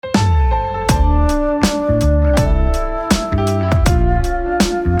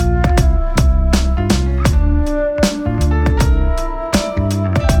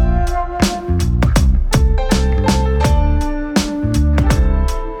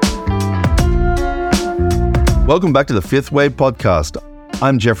Welcome back to the Fifth Wave podcast.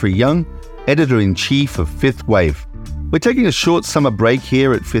 I'm Jeffrey Young, Editor-in-Chief of Fifth Wave. We're taking a short summer break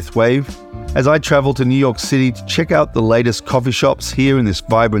here at Fifth Wave as I travel to New York City to check out the latest coffee shops here in this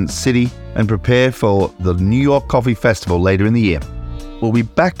vibrant city and prepare for the New York Coffee Festival later in the year. We'll be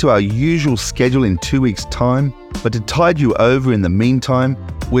back to our usual schedule in 2 weeks' time, but to tide you over in the meantime,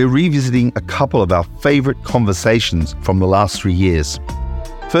 we're revisiting a couple of our favorite conversations from the last 3 years.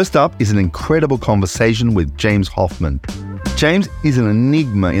 First up is an incredible conversation with James Hoffmann. James is an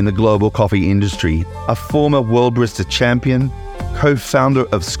enigma in the global coffee industry, a former World Barista Champion, co-founder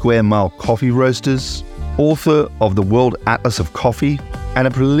of Square Mile Coffee Roasters, author of the World Atlas of Coffee, and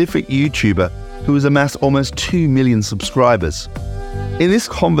a prolific YouTuber who has amassed almost 2 million subscribers. In this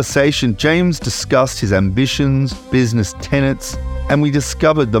conversation, James discussed his ambitions, business tenets, and we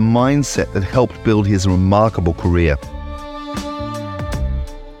discovered the mindset that helped build his remarkable career.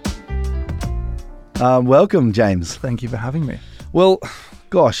 Welcome, James. Thank you for having me. Well,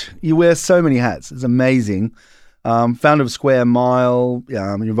 gosh, you wear so many hats. It's amazing. Founder of Square Mile,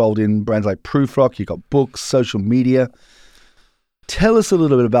 you're involved in brands like Proofrock, you've got books, social media. Tell us a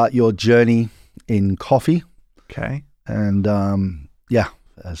little bit about your journey in coffee. Okay. And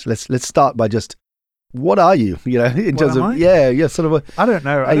let's start by just, what are you? In terms of, sort of I don't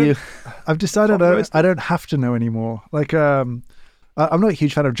know. I've decided I don't have to know anymore. I'm not a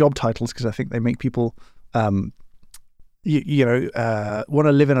huge fan of job titles because I think they make people, want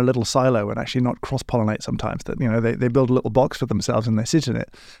to live in a little silo and actually not cross-pollinate sometimes. That they build a little box for themselves and they sit in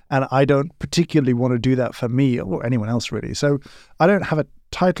it, and I don't particularly want to do that for me or anyone else really. So I don't have a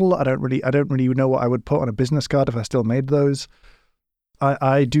title. I don't really know what I would put on a business card if I still made those.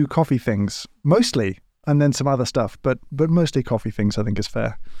 I do coffee things mostly, and then some other stuff, but mostly coffee things. I think is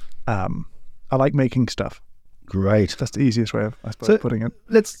fair. I like making stuff. Great. That's the easiest way of, I suppose, putting it.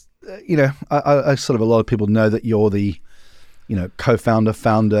 Let's, I sort of, a lot of people know that you're the, co-founder,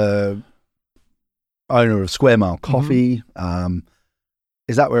 founder, owner of Square Mile Coffee. Mm-hmm.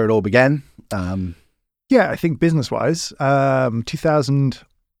 Is that where it all began? Yeah, I think business-wise,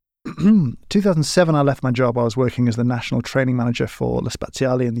 2007, I left my job. I was working as the national training manager for Le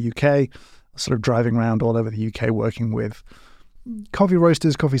Spaziale in the UK, sort of driving around all over the UK, working with coffee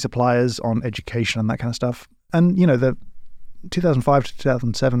roasters, coffee suppliers on education and that kind of stuff. And, the 2005 to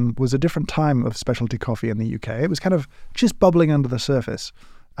 2007 was a different time of specialty coffee in the UK. It was kind of just bubbling under the surface.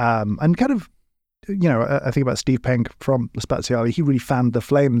 And kind of, I think about Steve Penk from Le Spaziale. He really fanned the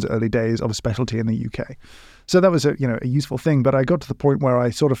flames early days of specialty in the UK. So that was a useful thing. But I got to the point where I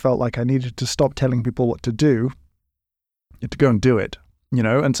sort of felt like I needed to stop telling people what to do, to go and do it,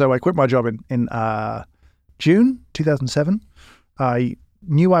 And so I quit my job in June 2007. I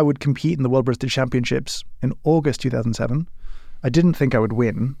knew I would compete in the World Barista Championships in August 2007. I didn't think I would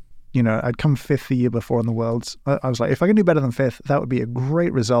win. I'd come fifth the year before in the Worlds. I was like, if I can do better than fifth, that would be a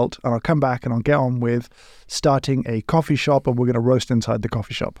great result. And I'll come back and I'll get on with starting a coffee shop, and we're going to roast inside the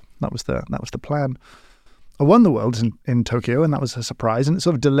coffee shop. That was the plan. I won the Worlds in Tokyo, and that was a surprise. And it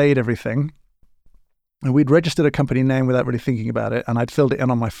sort of delayed everything. And we'd registered a company name without really thinking about it, and I'd filled it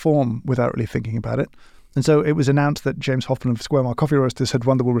in on my form without really thinking about it. And so it was announced that James Hoffmann of Square Mile Coffee Roasters had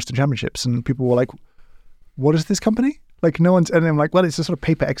won the World Barista Championships, and people were like, what is this company? No one's, and I'm like, well, it's a sort of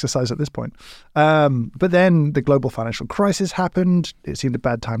paper exercise at this point. But then the global financial crisis happened. It seemed a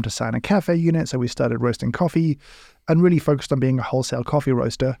bad time to sign a cafe unit, so we started roasting coffee and really focused on being a wholesale coffee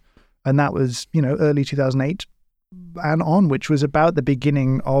roaster. And that was, early 2008 and on, which was about the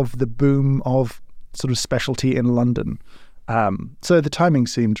beginning of the boom of sort of specialty in London. So the timing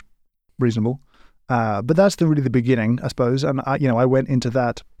seemed reasonable. But that's really the beginning, I suppose. And I went into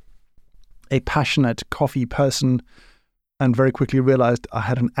that a passionate coffee person, and very quickly realized I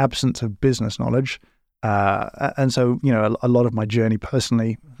had an absence of business knowledge. And so, a lot of my journey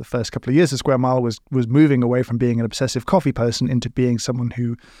personally, the first couple of years of Square Mile was moving away from being an obsessive coffee person into being someone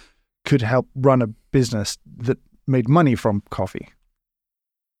who could help run a business that made money from coffee.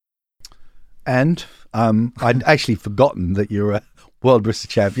 And I'd actually forgotten that you're a World Barista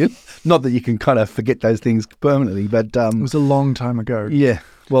Champion. Not that you can kind of forget those things permanently, but it was a long time ago. Yeah.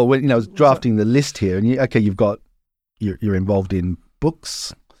 Well, when I was drafting the list here, and you're involved in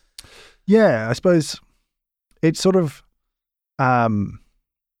books. Yeah, I suppose it sort of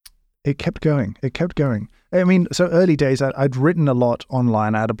it kept going. I mean, so early days, I'd written a lot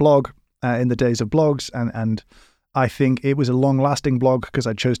online. I had a blog in the days of blogs, and I think it was a long-lasting blog because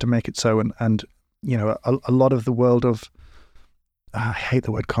I chose to make it so. And a lot of the world of I hate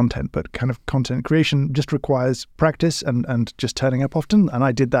the word content, but kind of content creation just requires practice and just turning up often. And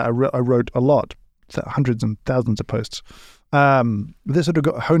I did that. I wrote a lot. hundreds and thousands of posts. This sort of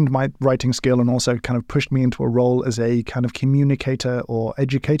honed my writing skill and also kind of pushed me into a role as a kind of communicator or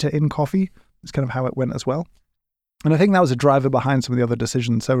educator in coffee. It's kind of how it went as well. And I think that was a driver behind some of the other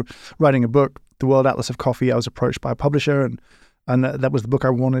decisions. So writing a book, The World Atlas of Coffee, I was approached by a publisher and that was the book I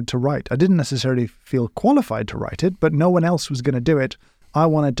wanted to write. I didn't necessarily feel qualified to write it, but no one else was going to do it. I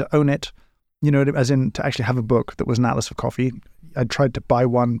wanted to own it, as in to actually have a book that was an Atlas of Coffee. I tried to buy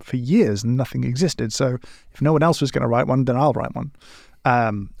one for years and nothing existed. So if no one else was going to write one, then I'll write one.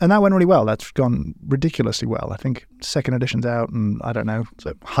 And that went really well. That's gone ridiculously well. I think second edition's out and I don't know.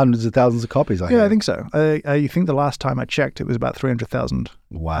 So hundreds of thousands of copies, I think so. I think the last time I checked, it was about 300,000.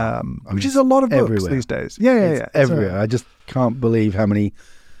 Wow. Which is a lot of books everywhere. These days. Yeah. Everywhere. I just can't believe how many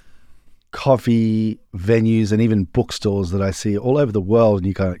coffee venues and even bookstores that I see all over the world.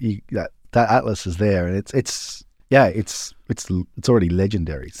 And that atlas is there, and it's already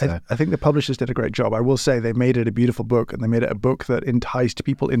legendary. So. I think the publishers did a great job. I will say they made it a beautiful book, and they made it a book that enticed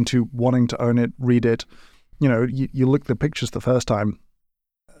people into wanting to own it, read it. You look at the pictures the first time,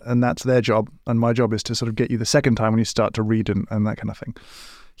 and that's their job. And my job is to sort of get you the second time when you start to read and that kind of thing.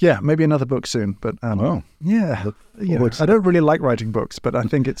 Yeah, maybe another book soon. But yeah, I don't really like writing books, but I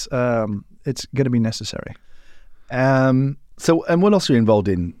think it's going to be necessary. So, and what else are you involved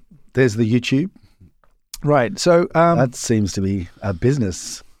in? There's the YouTube. Right. So that seems to be a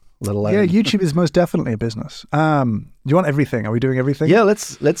business, let alone. Yeah, YouTube is most definitely a business. Do you want everything? Are we doing everything? Yeah,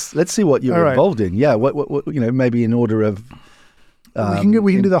 let's see what you're involved in. Yeah, what maybe in order of.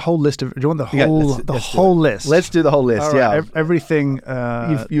 We can do the whole list of. Do you want the whole list? Let's do the whole list. Right, everything.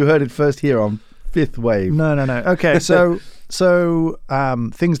 You heard it first here on Fifth Wave. No. Okay, so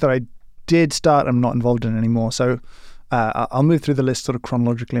things that I did start, I'm not involved in anymore. So I'll move through the list sort of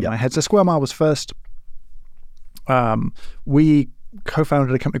chronologically in my head. So Square Mile was first. We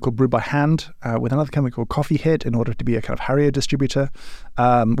co-founded a company called Brew by Hand with another company called Coffee Hit in order to be a kind of Harrier distributor.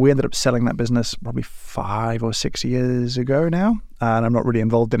 We ended up selling that business probably 5 or 6 years ago now, and I'm not really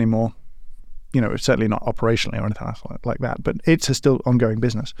involved anymore. Certainly not operationally or anything like that, but it's a still ongoing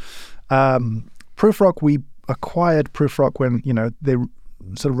business. Proofrock, we acquired Proofrock when they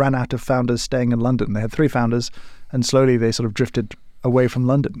sort of ran out of founders staying in London. They had 3 founders, and slowly they sort of drifted away from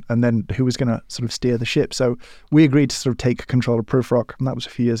London, and then who was going to sort of steer the ship? So we agreed to sort of take control of Proofrock, and that was a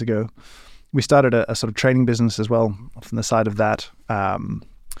few years ago. We started a sort of training business as well from the side of that. And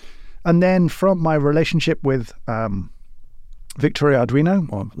then from my relationship with Victoria Arduino,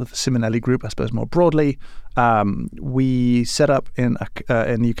 or the Simonelli Group, I suppose more broadly, we set up in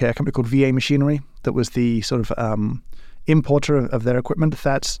the UK a company called VA Machinery that was the sort of importer of their equipment.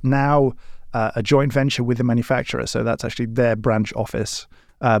 That's now a joint venture with the manufacturer, so that's actually their branch office.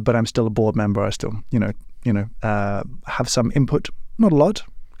 But I'm still a board member. I still, have some input. Not a lot,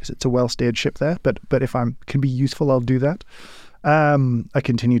 because it's a well-steered ship there. But if I can be useful, I'll do that. I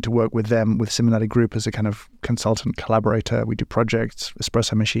continue to work with them, with Simonelli Group, as a kind of consultant collaborator. We do projects,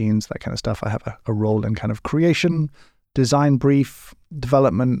 espresso machines, that kind of stuff. I have a role in kind of creation, design brief,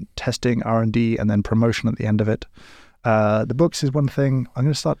 development, testing, R&D, and then promotion at the end of it. The books is one thing. I'm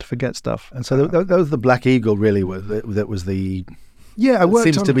going to start to forget stuff. And so that was the Black Eagle, really. That was the. Yeah, it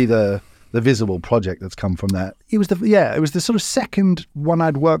seems to be the visible project that's come from that. It was the sort of second one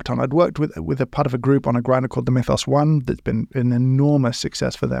I'd worked on. I'd worked with a part of a group on a grinder called the Mythos One that's been an enormous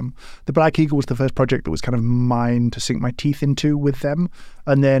success for them. The Black Eagle was the first project that was kind of mine to sink my teeth into with them.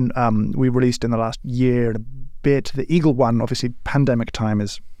 And then we released in the last year and a bit the Eagle One. Obviously, pandemic time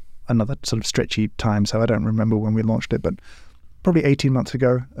is another sort of stretchy time, so I don't remember when we launched it, but probably 18 months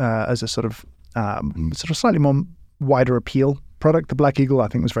ago as a sort of slightly more wider appeal product. The Black Eagle, I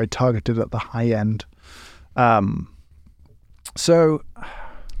think, was very targeted at the high end. So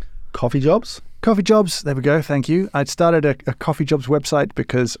Coffee Jobs, there we go, thank you. I'd started a Coffee Jobs website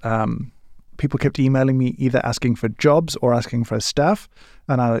because people kept emailing me either asking for jobs or asking for staff,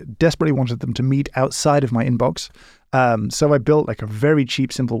 and I desperately wanted them to meet outside of my inbox. So I built like a very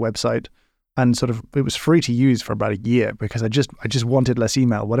cheap, simple website, and sort of it was free to use for about a year because I just wanted less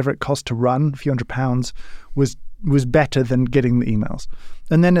email. Whatever it cost to run, a few £100s, was better than getting the emails.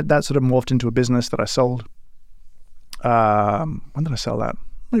 And then that sort of morphed into a business that I sold. When did I sell that?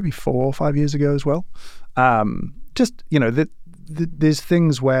 Maybe 4 or 5 years ago as well. There's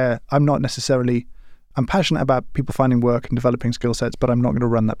things where I'm passionate about people finding work and developing skill sets, but I'm not going to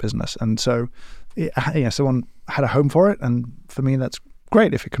run that business. And so, someone had a home for it, and for me, that's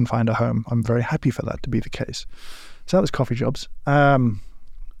great if it can find a home. I'm very happy for that to be the case. So that was Coffee Jobs.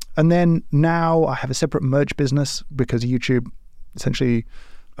 And then now I have a separate merch business because YouTube essentially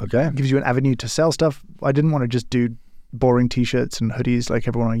gives you an avenue to sell stuff. I didn't want to just do boring t-shirts and hoodies like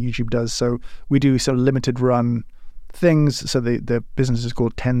everyone on YouTube does. So we do sort of limited run things. So the business is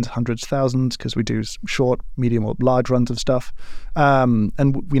called tens, hundreds, thousands, because we do short, medium, or large runs of stuff. And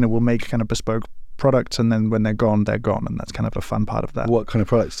we'll make kind of bespoke products, and then when they're gone, and that's kind of a fun part of that. What kind of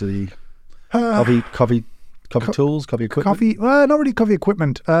products do you? Coffee tools, coffee equipment? Not really coffee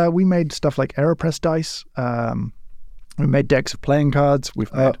equipment. We made stuff like AeroPress dice. We made decks of playing cards.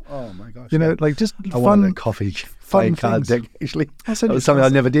 We've made, oh my gosh! Like just I fun, wanted a coffee playing card deck. Actually, that was something I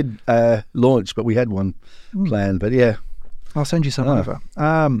never did launch, but we had one planned. But yeah, I'll send you some over.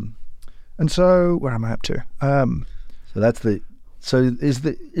 And so where am I up to? So that's the. So is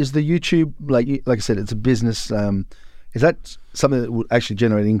the YouTube, like I said, it's a business. Is that something that will actually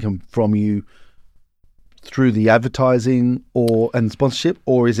generate income from you through the advertising and sponsorship,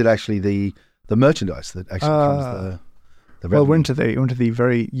 or is it actually the merchandise that actually becomes the revenue? Well, we're into the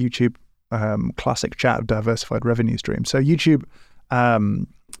very YouTube classic chat of diversified revenue stream. So YouTube,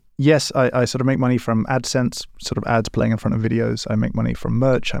 yes, I sort of make money from AdSense, sort of ads playing in front of videos. I make money from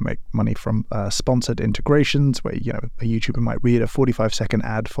merch. I make money from sponsored integrations where, a YouTuber might read a 45-second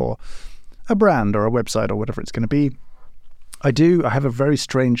ad for a brand or a website or whatever it's going to be. I have a very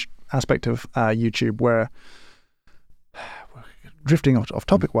strange aspect of YouTube where, drifting off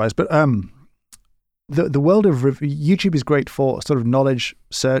topic-wise, but the world of YouTube is great for sort of knowledge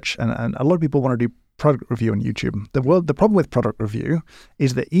search, and a lot of people want to do product review on YouTube. The problem with product review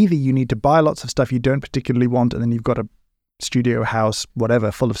is that either you need to buy lots of stuff you don't particularly want, and then you've got a studio, house,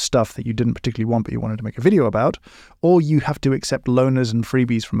 whatever, full of stuff that you didn't particularly want but you wanted to make a video about, or you have to accept loaners and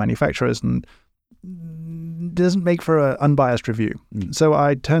freebies from manufacturers, and doesn't make for an unbiased review. So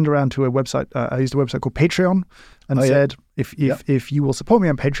I turned around to a website. I used a website called Patreon, and said, if you will support me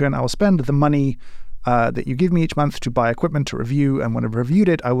on Patreon, I will spend the money that you give me each month to buy equipment to review, and when I've reviewed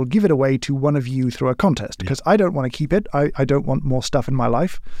it, I will give it away to one of you through a contest, because I don't want to keep it. I don't want more stuff in my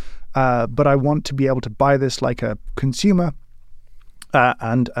life, but I want to be able to buy this like a consumer,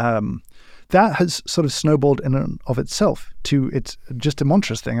 and that has sort of snowballed in and of itself to it's just a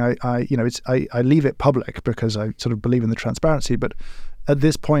monstrous thing. I leave it public because I sort of believe in the transparency, but at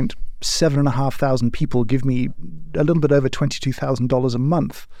this point, 7,500 people give me a little bit over $22,000 a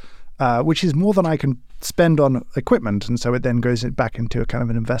month, which is more than I can spend on equipment. And so it then goes back into a kind of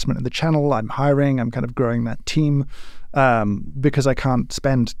an investment in the channel. I'm hiring, I'm kind of growing that team, because I can't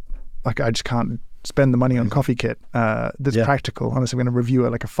spend, I just can't spend the money on coffee kit that's practical, unless I'm going to review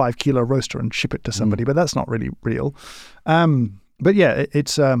like a 5 kilo roaster and ship it to somebody, but that's not really real. But yeah,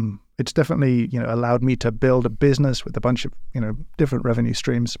 it's definitely, allowed me to build a business with a bunch of, different revenue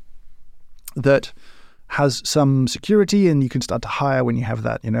streams that has some security, and you can start to hire when you have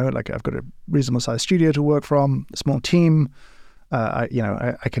that, like I've got a reasonable sized studio to work from, a small team. I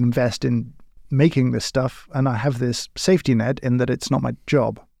can invest in making this stuff, and I have this safety net in that it's not my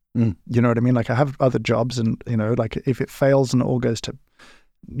job. You know what I mean? Like I have other jobs, and, like if it fails and it all goes to,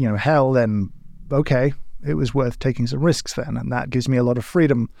 hell, then okay, it was worth taking some risks then. And that gives me a lot of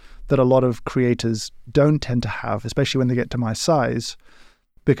freedom that a lot of creators don't tend to have, especially when they get to my size,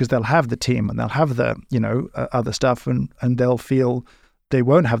 because they'll have the team and they'll have the, other stuff, and they'll feel they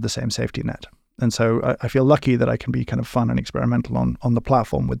won't have the same safety net. And so I feel lucky that I can be kind of fun and experimental on the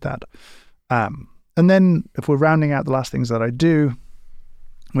platform with that. And then if we're rounding out the last things that I do,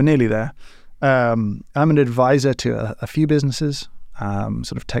 we're nearly there. I'm an advisor to a few businesses,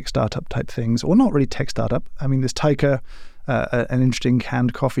 sort of tech startup type things, or not really tech startup. I mean, there's Taika, an interesting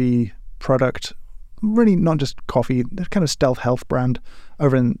canned coffee product, really not just coffee, they're kind of stealth health brand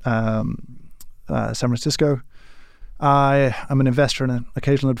over in San Francisco. I'm an investor and an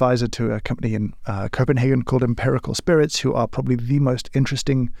occasional advisor to a company in Copenhagen called Empirical Spirits, who are probably the most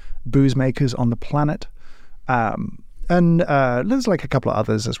interesting booze makers on the planet. And there's like a couple of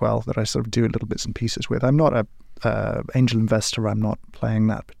others as well that I sort of do little bits and pieces with. I'm not a angel investor. I'm not playing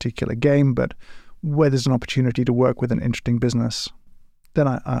that particular game, but where there's an opportunity to work with an interesting business, then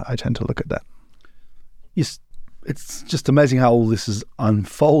I tend to look at that. Yes, it's just amazing how all this is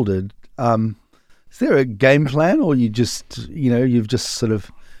unfolded. Is there a game plan, or you just, you've just sort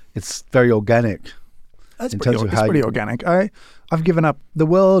of, it's very organic? It's pretty organic. I've given up. The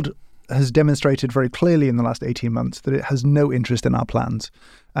world has demonstrated very clearly in the last 18 months that it has no interest in our plans.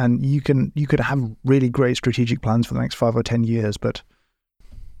 And you could have really great strategic plans for the next 5 or 10 years, but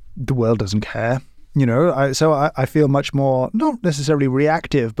the world doesn't care. So I feel much more, not necessarily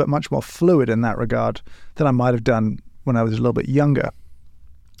reactive, but much more fluid in that regard than I might have done when I was a little bit younger.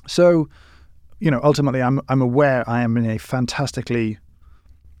 So, ultimately I'm aware I am in a fantastically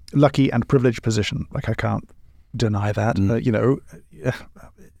lucky and privileged position. Like I can't deny that.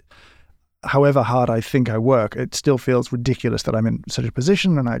 however hard I think I work, it still feels ridiculous that I'm in such a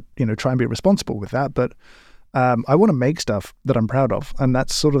position, and I, try and be responsible with that. But I want to make stuff that I'm proud of, and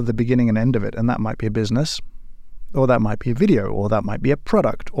that's sort of the beginning and end of it. And that might be a business, or that might be a video, or that might be a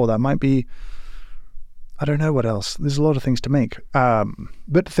product, or that might be, I don't know what else. There's a lot of things to make,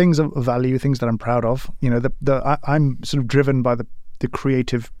 but things of value, things that I'm proud of. I'm sort of driven by the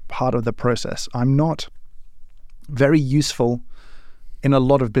creative part of the process. I'm not very useful in a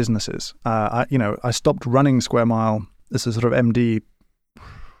lot of businesses. I stopped running Square Mile as a sort of MD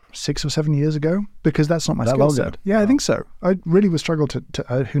 6 or 7 years ago because that's not my skill set. Yeah, I think so. I really would struggle to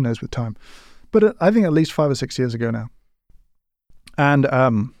who knows with time. But I think at least 5 or 6 years ago now. And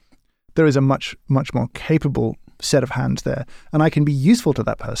there is a much, much more capable set of hands there. And I can be useful to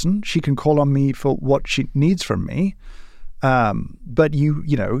that person. She can call on me for what she needs from me. But you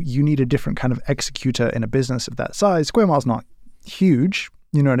need a different kind of executor in a business of that size. Square Mile's not huge,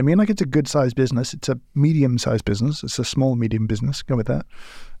 you know what I mean? Like, it's a good sized business. It's a medium sized business. It's a small medium business. Go with that.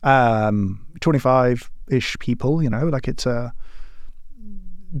 25-ish people, like it's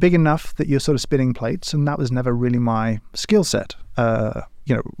big enough that you're sort of spinning plates, and that was never really my skill set,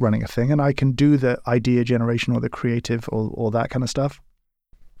 running a thing. And I can do the idea generation or the creative or that kind of stuff.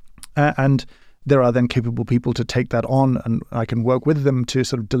 And there are then capable people to take that on, and I can work with them to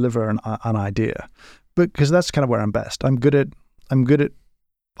sort of deliver an idea. But because that's kind of where I'm best. I'm good at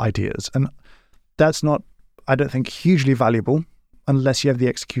ideas, and that's not, I don't think, hugely valuable unless you have the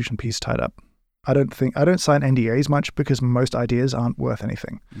execution piece tied up. I don't sign NDAs much because most ideas aren't worth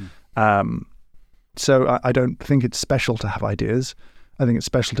anything. So I don't think it's special to have ideas. I think it's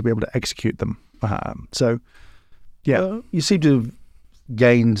special to be able to execute them. So, yeah. You seem to have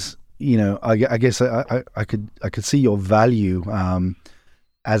gained, I guess I could see your value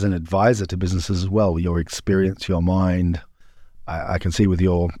as an advisor to businesses as well. Your experience, your mind. I can see with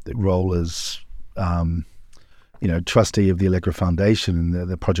your role as, trustee of the Allegra Foundation and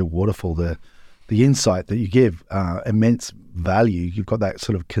the Project Waterfall, the insight that you give, immense value. You've got that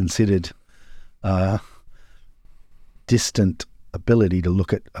sort of considered, distant ability to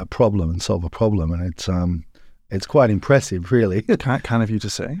look at a problem and solve a problem, and it's quite impressive, really. Kind of you to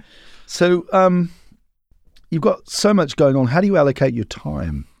say. So you've got so much going on. How do you allocate your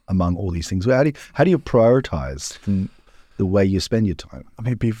time among all these things? How do you prioritize the way you spend your time? I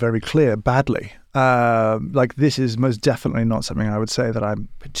mean, be very clear, badly. This is most definitely not something I would say that I'm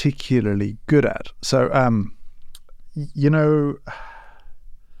particularly good at. So,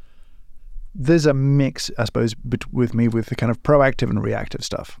 there's a mix, I suppose, with me with the kind of proactive and reactive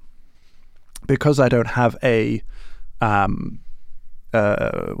stuff. Because I don't have a,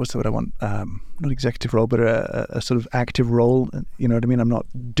 what's the word I want? Not executive role, but a sort of active role. You know what I mean? I'm not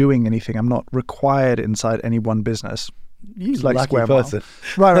doing anything. I'm not required inside any one business. You like Square person.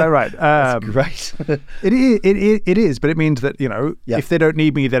 Right. That's great. It is, but it means that, if they don't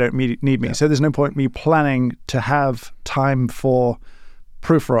need me, they don't need me. Yeah. So there's no point me planning to have time for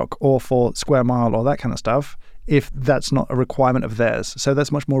Proofrock or for Square Mile or that kind of stuff if that's not a requirement of theirs. So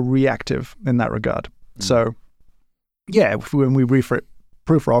that's much more reactive in that regard. So, yeah, when we refit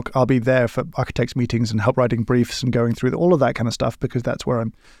Proofrock, I'll be there for architects meetings and help writing briefs and going through all of that kind of stuff because that's where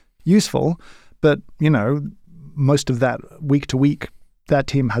I'm useful. But, most of that week to week, that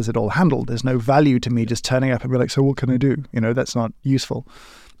team has it all handled. There's no value to me just turning up and be like, so what can I do? That's not useful.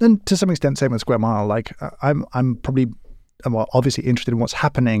 And to some extent, same with Square Mile. Like I'm obviously interested in what's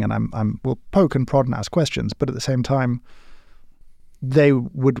happening, and will poke and prod and ask questions. But at the same time,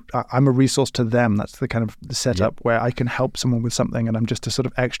 I'm a resource to them. That's the kind of the setup where I can help someone with something, and I'm just a sort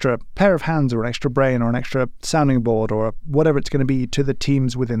of extra pair of hands or an extra brain or an extra sounding board or whatever it's going to be to the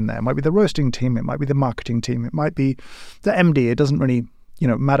teams within there. It might be the roasting team, it might be the marketing team, it might be the MD. It doesn't really,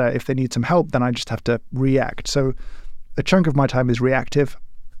 matter. If they need some help, then I just have to react. So a chunk of my time is reactive,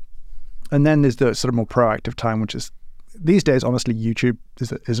 and then there's the sort of more proactive time, which is these days, honestly, YouTube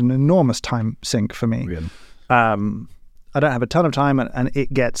is an enormous time sink for me. Really? I don't have a ton of time, and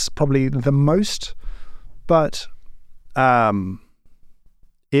it gets probably the most, but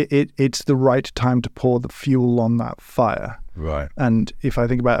it's the right time to pour the fuel on that fire. Right. And if I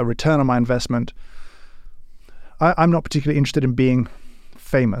think about a return on my investment, I'm not particularly interested in being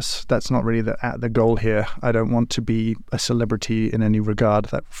famous. That's not really the goal here. I don't want to be a celebrity in any regard.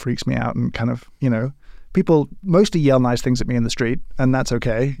 That freaks me out, and kind of, people mostly yell nice things at me in the street, and that's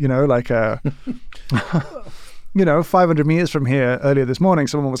okay. 500 meters from here earlier this morning,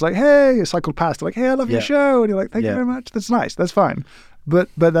 someone was like, hey, I cycled past. They're like, hey, I love your show. And you're like, thank you very much. That's nice. That's fine. But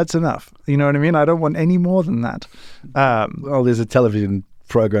that's enough. You know what I mean? I don't want any more than that. Well, there's a television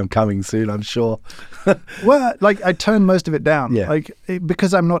program coming soon, I'm sure. Well, like I turned most of it down, Yeah.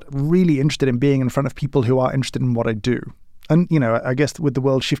 because I'm not really interested in being in front of people who are interested in what I do. And, I guess with the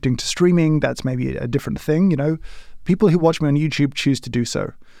world shifting to streaming, that's maybe a different thing. People who watch me on YouTube choose to do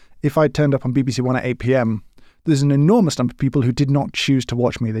so. If I turned up on BBC One at 8 p.m., there's an enormous number of people who did not choose to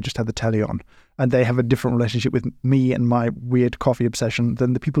watch me. They just had the telly on. And they have a different relationship with me and my weird coffee obsession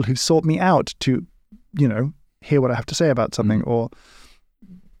than the people who sought me out to, hear what I have to say about something or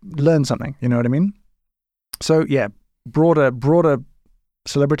learn something. You know what I mean? So, yeah, broader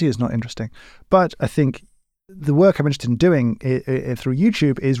celebrity is not interesting. But I think the work I'm interested in doing through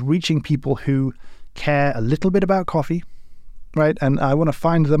YouTube is reaching people who care a little bit about coffee, right? And I want to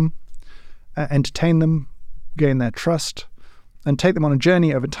find them, entertain them, gain their trust, and take them on a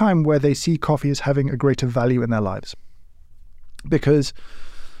journey over time where they see coffee as having a greater value in their lives. Because,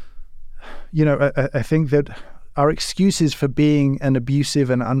 I think that our excuses for being an abusive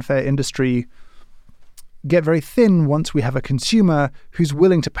and unfair industry get very thin once we have a consumer who's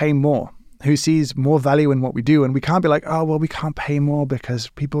willing to pay more, who sees more value in what we do. And we can't be like, oh, well, we can't pay more because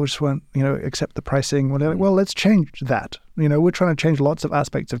people just won't, accept the pricing. Well, let's change that. We're trying to change lots of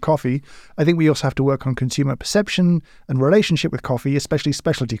aspects of coffee. I think we also have to work on consumer perception and relationship with coffee, especially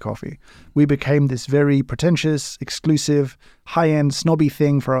specialty coffee. We became this very pretentious, exclusive, high-end, snobby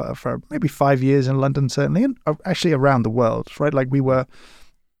thing for maybe 5 years in London, certainly, and actually around the world, right? Like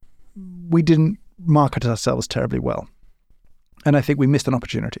we didn't market ourselves terribly well. And I think we missed an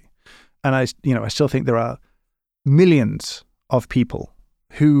opportunity. And I still think there are millions of people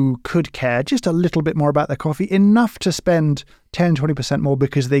who could care just a little bit more about their coffee, enough to spend 10, 20% more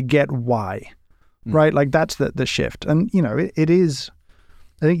because they get why, right? Like that's the shift. And, it is,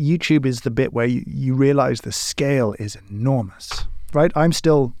 I think YouTube is the bit where you realize the scale is enormous, right? I'm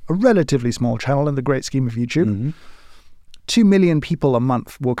still a relatively small channel in the great scheme of YouTube. Mm-hmm. 2 million people a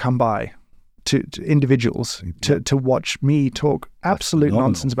month will come by to individuals to watch me talk absolute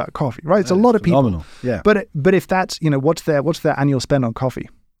nonsense about coffee, right? It's a lot of people. Yeah. But if that's, what's their annual spend on coffee,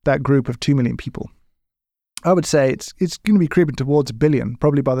 that group of 2 million people, I would say it's going to be creeping towards 1 billion,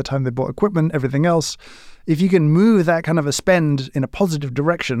 probably by the time they bought equipment, everything else. If you can move that kind of a spend in a positive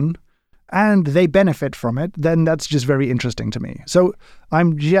direction and they benefit from it, then that's just very interesting to me. So I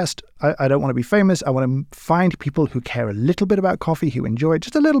don't want to be famous. I want to find people who care a little bit about coffee, who enjoy it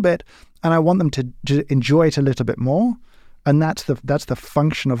just a little bit, and I want them to enjoy it a little bit more. And that's the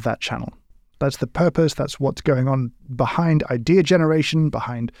function of that channel. That's the purpose. That's what's going on behind idea generation,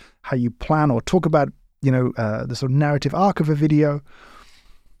 behind how you plan or talk about, the sort of narrative arc of a video.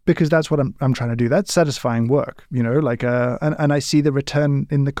 Because that's what I'm trying to do. That's satisfying work, and I see the return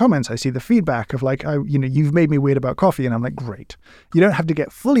in the comments. I see the feedback of you've made me weird about coffee, and I'm like, great. You don't have to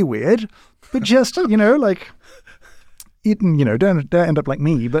get fully weird, but just don't end up like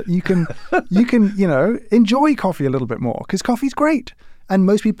me. But you can enjoy coffee a little bit more because coffee's great, and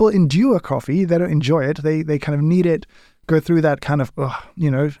most people endure coffee. They don't enjoy it. They kind of need it. Go through that kind of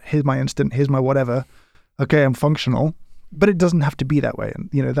here's my instant, here's my whatever. Okay, I'm functional. But it doesn't have to be that way. And,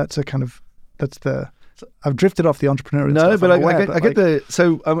 I've drifted off the entrepreneur. No, but I get the,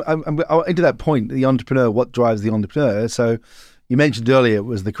 so I'm into that point, the entrepreneur, what drives the entrepreneur. So you mentioned earlier it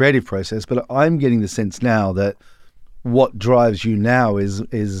was the creative process, but I'm getting the sense now that what drives you now is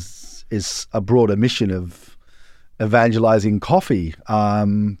a broader mission of evangelizing coffee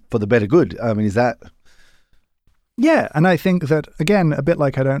for the better good. I mean, is that... Yeah, and I think that, again, a bit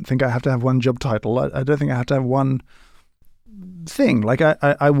like I don't think I have to have one job title. I don't think I have to have one thing. Like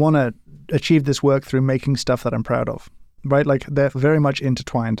I want to achieve this work through making stuff that I'm proud of, right? Like they're very much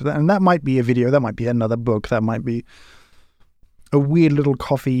intertwined. And that might be a video, that might be another book, that might be a weird little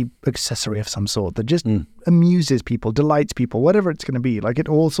coffee accessory of some sort that just amuses people, delights people, whatever it's going to be. Like it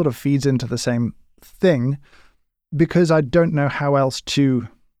all sort of feeds into the same thing because I don't know how else to,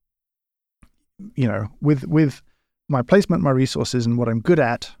 with my placement, my resources and what I'm good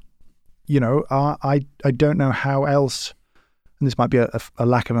at, I don't know how else, and this might be a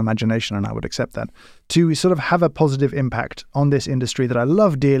lack of imagination, and I would accept that, to sort of have a positive impact on this industry that I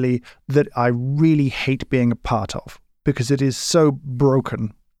love dearly, that I really hate being a part of, because it is so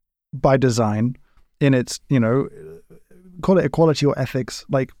broken by design in its, call it equality or ethics,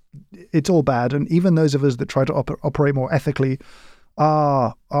 like it's all bad. And even those of us that try to operate more ethically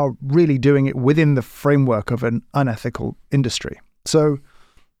are really doing it within the framework of an unethical industry. So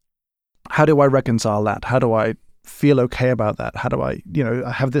how do I reconcile that? How do I feel okay about that? How do I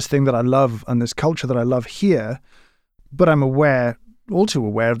have this thing that I love and this culture that I love here, but I'm all too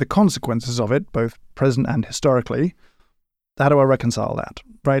aware of the consequences of it, both present and historically. How do I reconcile that,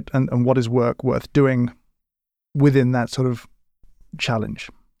 right? And what is work worth doing within that sort of challenge.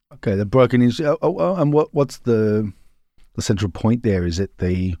 Okay, the broken industry. And what's the central point there? Is it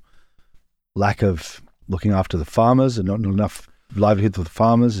the lack of looking after the farmers and not enough livelihood for the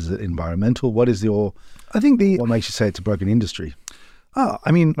farmers? Is it environmental? What makes you say it's a broken industry?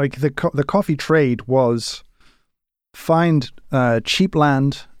 I mean, like the coffee trade was find cheap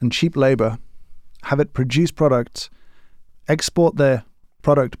land and cheap labor, have it produce products, export their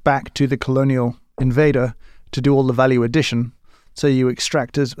product back to the colonial invader to do all the value addition. So you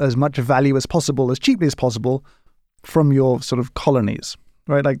extract as much value as possible, as cheaply as possible from your sort of colonies,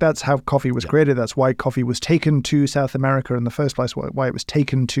 right? Like that's how coffee was created. That's why coffee was taken to South America in the first place, why it was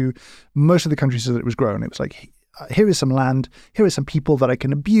taken to most of the countries that it was grown. It was like, here is some land, here is some people that I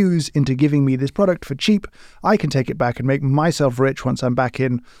can abuse into giving me this product for cheap. I can take it back and make myself rich once I'm back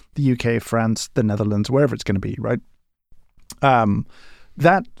in the UK, France, the Netherlands, wherever it's going to be, right?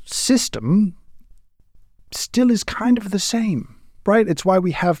 That system still is kind of the same, right? It's why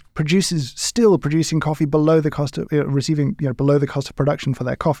we have producers still producing coffee below the cost of below the cost of production for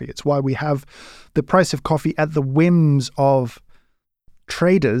their coffee. It's why we have the price of coffee at the whims of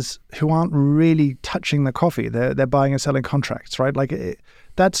traders who aren't really touching the coffee. They're buying and selling contracts, right?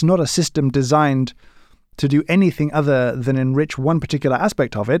 That's not a system designed to do anything other than enrich one particular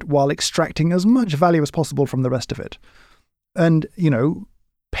aspect of it while extracting as much value as possible from the rest of it. And,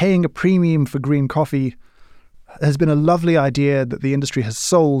 paying a premium for green coffee has been a lovely idea that the industry has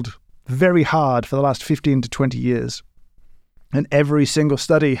sold very hard for the last 15 to 20 years. And every single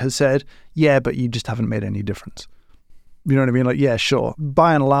study has said, yeah, but you just haven't made any difference. You know what I mean? Like, yeah, sure.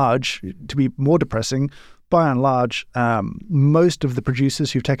 By and large, to be more depressing, by and large, most of the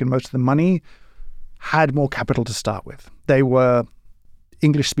producers who've taken most of the money had more capital to start with. They were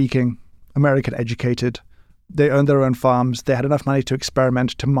English-speaking, American-educated. They owned their own farms. They had enough money to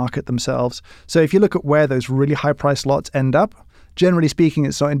experiment, to market themselves. So if you look at where those really high-priced lots end up, generally speaking,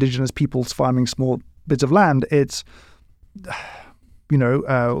 it's not indigenous peoples farming small bits of land. It's,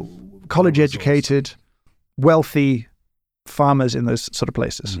 college-educated, wealthy farmers in those sort of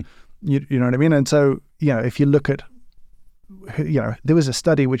places. Mm-hmm. You know what I mean? And so, if you look at, there was a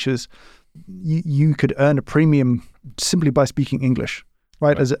study which is you could earn a premium simply by speaking English,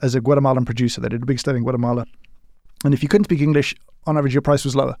 right? As a Guatemalan producer. They did a big study in Guatemala. And if you couldn't speak English, on average, your price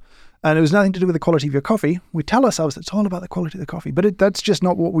was lower. And it was nothing to do with the quality of your coffee. We tell ourselves it's all about the quality of the coffee, but that's just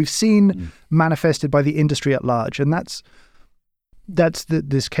not what we've seen manifested by the industry at large. And that's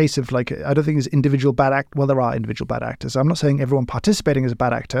this case of I don't think it's individual bad act. Well, there are individual bad actors. I'm not saying everyone participating is a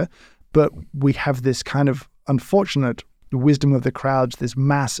bad actor, but we have this kind of unfortunate wisdom of the crowds, this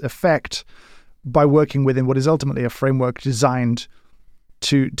mass effect by working within what is ultimately a framework designed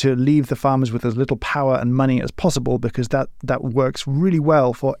to leave the farmers with as little power and money as possible, because that works really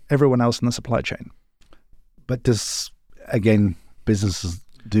well for everyone else in the supply chain. But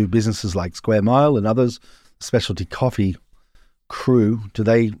businesses like Square Mile and others, specialty coffee crew, are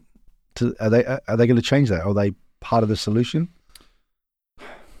they going to change that? Are they part of the solution?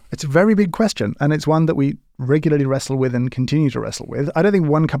 It's a very big question, and it's one that we regularly wrestle with and continue to wrestle with. I don't think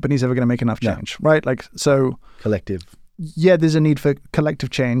one company is ever going to make enough change, right? Collective. Yeah, there's a need for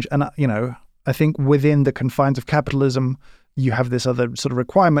collective change. And, I think within the confines of capitalism, you have this other sort of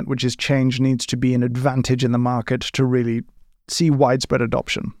requirement, which is change needs to be an advantage in the market to really see widespread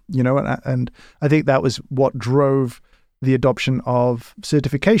adoption, and I think that was what drove the adoption of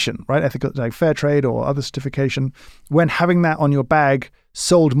certification, right? Ethical, like fair trade or other certification. When having that on your bag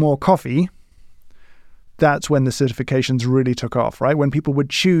sold more coffee, that's when the certifications really took off, right? When people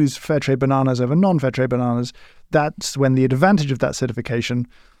would choose fair trade bananas over non-fair trade bananas, that's when the advantage of that certification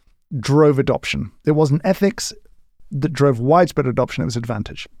drove adoption. It wasn't ethics that drove widespread adoption, it was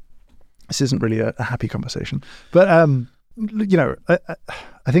advantage. This isn't really a happy conversation. But, I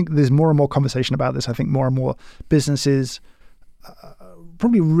think there's more and more conversation about this. I think more and more businesses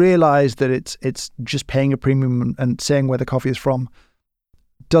probably realize that it's just paying a premium and saying where the coffee is from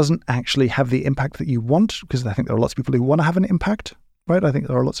doesn't actually have the impact that you want, because I think there are lots of people who want to have an impact, right? I think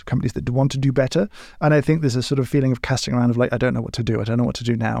there are lots of companies that want to do better. And I think there's a sort of feeling of casting around of I don't know what to do. I don't know what to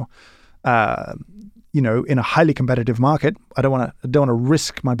do now. In a highly competitive market, I don't want to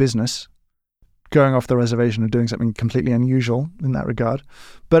risk my business going off the reservation and doing something completely unusual in that regard.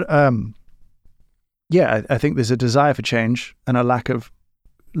 But I think there's a desire for change and a lack of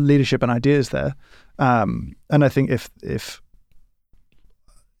leadership and ideas there. And I think if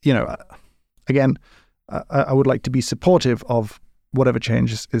again, I would like to be supportive of whatever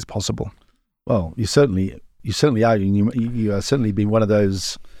change is possible. Well, you certainly are. You are certainly been one of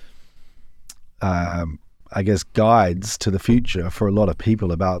those, guides to the future for a lot of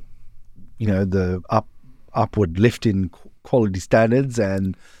people about, the upward lift in quality standards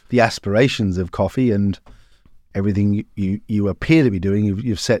and the aspirations of coffee and everything you appear to be doing.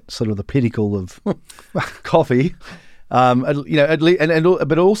 You've set sort of the pinnacle of coffee,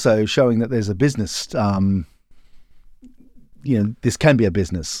 but also showing that there's a business. This can be a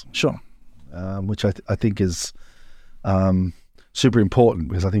business. Sure. Which I think is super important,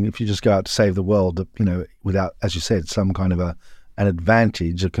 because I think if you just go out to save the world, without, as you said, some kind of an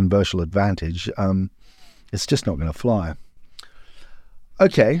advantage, a commercial advantage, it's just not going to fly.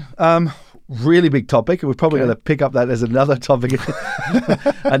 Okay. Really big topic. We're probably going to pick up that as another topic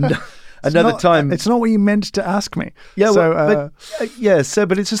another time. It's not what you meant to ask me. Yeah. But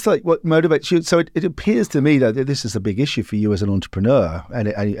it's just like what motivates you. So it appears to me that this is a big issue for you as an entrepreneur,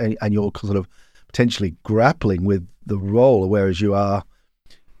 and you're sort of potentially grappling with the role, whereas you are,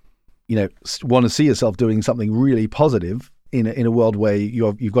 want to see yourself doing something really positive in a world where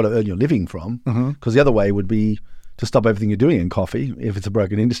you've got to earn your living from. Because the other way would be to stop everything you're doing in coffee if it's a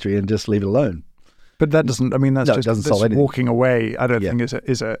broken industry and just leave it alone. But that doesn't. I mean, that's solve anything. Walking away. I don't think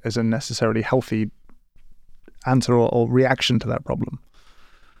is a necessarily healthy answer or reaction to that problem.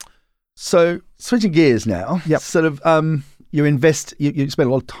 So switching gears now. Yep. Sort of, you invest. You spend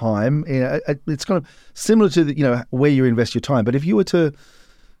a lot of time. It's kind of similar to where you invest your time. But if you were to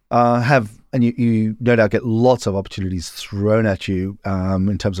have, and you no doubt get lots of opportunities thrown at you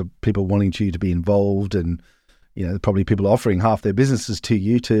in terms of people wanting you to be involved, and probably people offering half their businesses to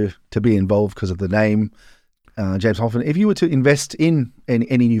you to be involved because of the name, James Hoffmann. If you were to invest in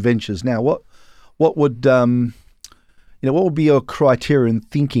any new ventures now, what would what would be your criteria and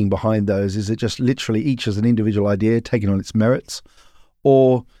thinking behind those? Is it just literally each as an individual idea taking on its merits,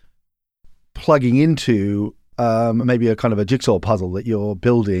 or plugging into maybe a kind of a jigsaw puzzle that you're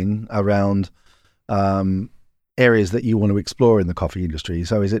building around areas that you want to explore in the coffee industry?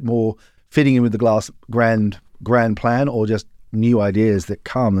 So is it more fitting in with the grand plan, or just new ideas that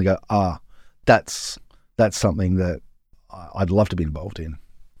come and go, that's something that I'd love to be involved in?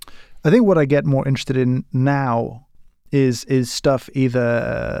 I think what I get more interested in now is stuff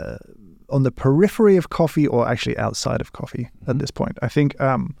either on the periphery of coffee or actually outside of coffee at this point. I think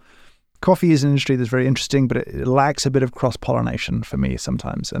coffee is an industry that's very interesting, but it lacks a bit of cross-pollination for me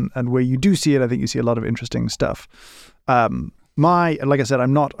sometimes. And where you do see it, I think you see a lot of interesting stuff. Like I said,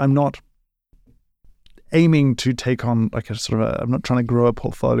 I'm not aiming to take on I'm not trying to grow a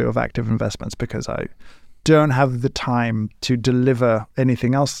portfolio of active investments, because I don't have the time to deliver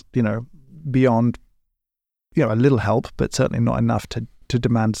anything else, beyond, a little help, but certainly not enough to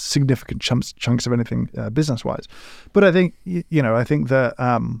demand significant chunks of anything business-wise. But I think, I think that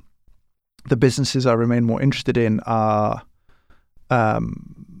the businesses I remain more interested in are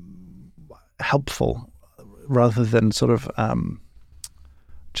helpful rather than sort of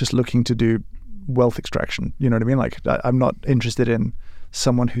just looking to do wealth extraction. You know what I mean? Like, I'm not interested in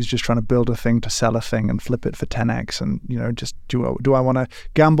someone who's just trying to build a thing to sell a thing and flip it for 10x, and just do I want to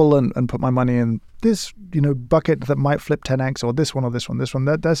gamble and put my money in this bucket that might flip 10x, or this one, or this one.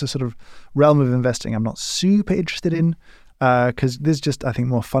 That's a sort of realm of investing I'm not super interested in, because there's just, I think,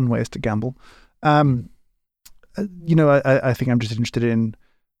 more fun ways to gamble. I think I'm just interested in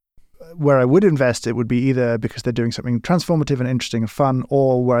where I would invest. It would be either because they're doing something transformative and interesting and fun,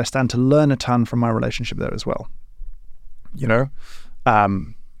 or where I stand to learn a ton from my relationship there as well.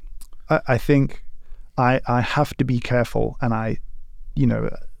 I think I have to be careful, and I've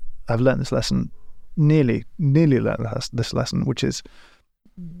learned this lesson, nearly learned this lesson, which is,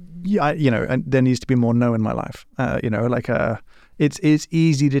 and there needs to be more no in my life. It's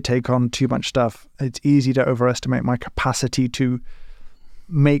easy to take on too much stuff. It's easy to overestimate my capacity to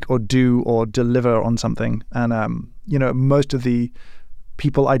make or do or deliver on something. And, most of the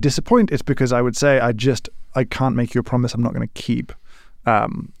people I disappoint is because I would say, I can't make you a promise I'm not going to keep.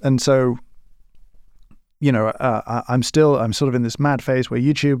 And so, I'm sort of in this mad phase where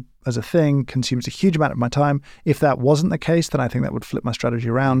YouTube as a thing consumes a huge amount of my time. If that wasn't the case, then I think that would flip my strategy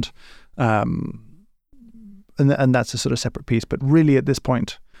around. And that's a sort of separate piece. But really at this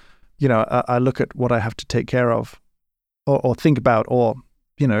point, I look at what I have to take care of or think about, or,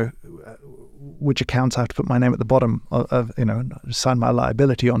 which accounts I have to put my name at the bottom of sign my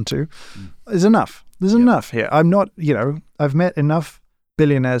liability onto, is enough. There's enough here. I'm not, I've met enough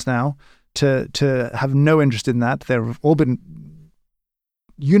billionaires now to have no interest in that. They've all been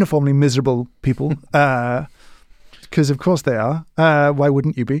uniformly miserable people, because of course they are. Why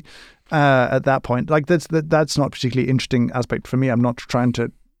wouldn't you be at that point? Like, that's not a particularly interesting aspect for me. I'm not trying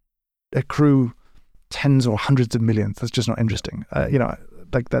to accrue tens or hundreds of millions. That's just not interesting.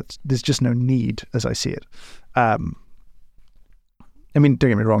 There's just no need as I see it. I mean, don't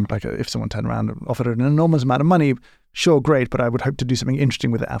get me wrong, like if someone turned around and offered an enormous amount of money, sure, great, but I would hope to do something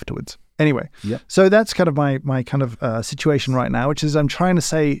interesting with it afterwards. Anyway, so that's kind of my kind of situation right now, which is I'm trying to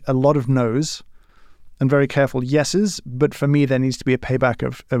say a lot of no's and very careful yeses, but for me there needs to be a payback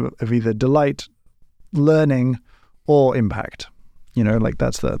of either delight, learning, or impact. Like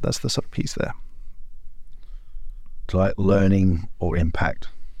that's the sort of piece there. Delight, learning, or impact.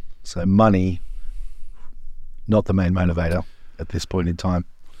 So money, not the main motivator at this point in time.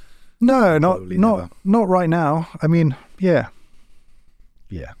 No, not right now. I mean, yeah.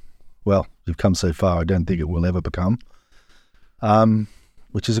 Well, you've come so far. I don't think it will ever become,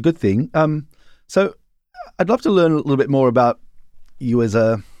 which is a good thing. So I'd love to learn a little bit more about you as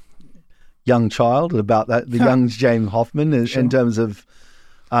a young child, about the young James Hoffmann, in terms of,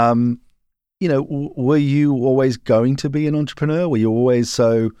 were you always going to be an entrepreneur? Were you always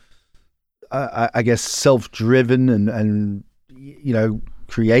so, I guess, self-driven and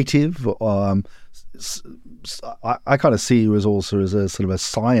creative? I kind of see you as also as a sort of a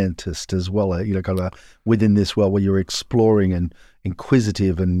scientist as well, kind of within this world where you're exploring and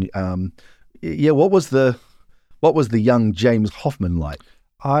inquisitive and what was the young James Hoffmann like?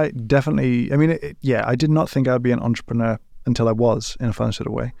 I did not think I'd be an entrepreneur until I was, in a fun sort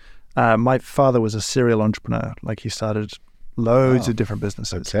of way. My father was a serial entrepreneur. Like, he started loads of different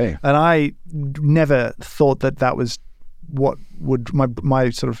businesses. Okay. And I never thought that was what would my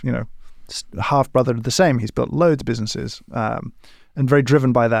sort of, half brother did the same. He's built loads of businesses, and very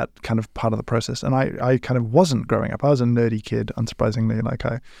driven by that kind of part of the process. And I kind of wasn't growing up. I was a nerdy kid, unsurprisingly. Like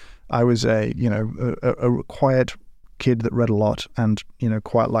I was a quiet kid that read a lot and,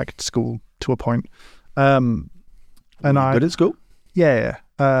 quite liked school to a point. And good at school? Yeah.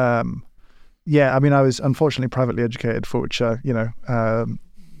 I mean, I was unfortunately privately educated, for which,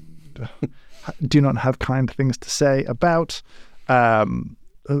 do not have kind things to say about.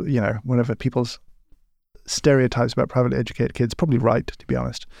 Whenever people's stereotypes about privately educated kids, probably right, to be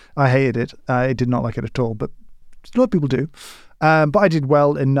honest. I hated it. I did not like it at all, but a lot of people do. But I did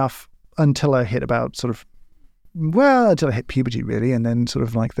well enough until I hit until I hit puberty, really, and then sort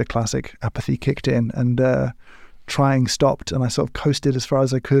of like the classic apathy kicked in and trying stopped, and I sort of coasted as far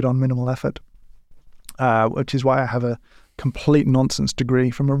as I could on minimal effort, which is why I have a complete nonsense degree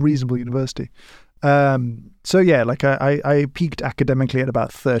from a reasonable university. So yeah, like I peaked academically at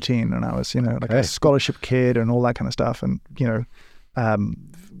about 13, and I was, a scholarship kid and all that kind of stuff. And,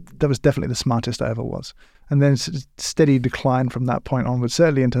 that was definitely the smartest I ever was. And then steady decline from that point onwards,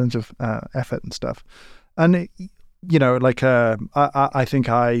 certainly in terms of effort and stuff. And, I think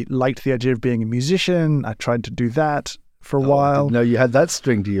I liked the idea of being a musician. I tried to do that for a while. I didn't know you had that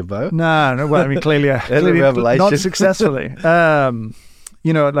string to your bow. No, well, I mean, clearly not successfully. That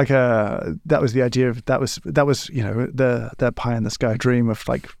was the idea of, that was the pie in the sky dream of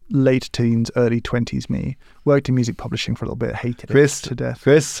like late teens, early 20s me. Worked in music publishing for a little bit, hated it to death.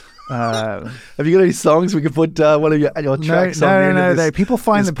 Chris, have you got any songs we could put one of your tracks on? No. People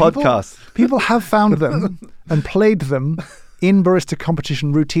find them. Podcast. People have found them and played them in barista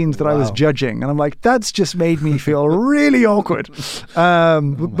competition routines that I was judging, and I'm like, that's just made me feel really awkward.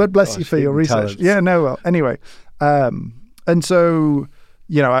 But bless you for your research. Talents. Yeah, no. Well, anyway, and so.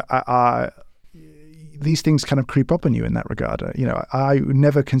 These things kind of creep up on you in that regard. I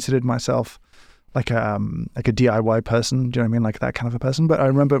never considered myself like a DIY person. Do you know what I mean? Like that kind of a person. But I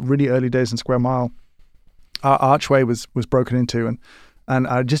remember really early days in Square Mile, our archway was broken into, and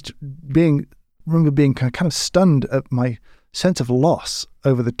I remember being kind of stunned at my sense of loss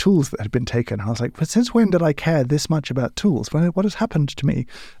over the tools that had been taken. I was like, but since when did I care this much about tools? What has happened to me?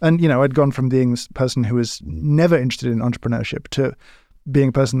 And, I'd gone from being this person who was never interested in entrepreneurship to being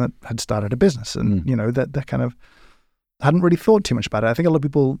a person that had started a business, and that kind of hadn't really thought too much about it. I think a lot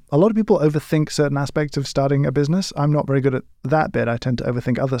of people overthink certain aspects of starting a business. I'm not very good at that bit. I tend to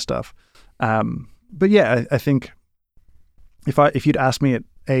overthink other stuff. But yeah, I think if you'd asked me at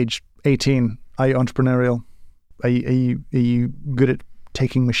age 18, are you entrepreneurial? Are you good at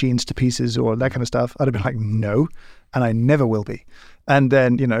taking machines to pieces or that kind of stuff? I'd have been like, no, and I never will be. And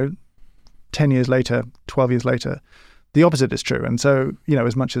then 10 years later, 12 years later, the opposite is true. And so,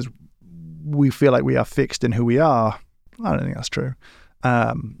 as much as we feel like we are fixed in who we are, I don't think that's true.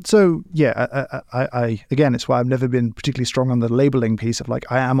 So yeah, I again, it's why I've never been particularly strong on the labeling piece of like,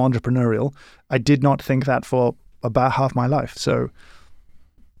 I am entrepreneurial. I did not think that for about half my life. So,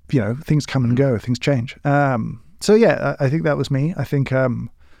 things come and go, things change. So yeah, I think that was me. I think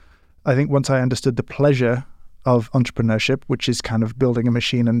once I understood the pleasure of entrepreneurship, which is kind of building a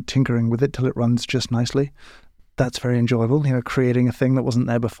machine and tinkering with it till it runs just nicely, that's very enjoyable, creating a thing that wasn't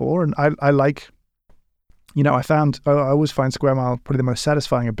there before. And I like I always find Square Mile probably the most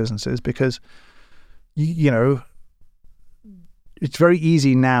satisfying of businesses because, it's very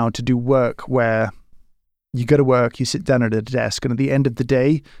easy now to do work where you go to work, you sit down at a desk, and at the end of the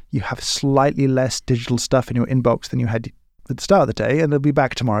day, you have slightly less digital stuff in your inbox than you had at the start of the day, and it'll be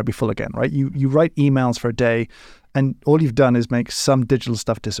back tomorrow, it'll be full again, right? You write emails for a day, and all you've done is make some digital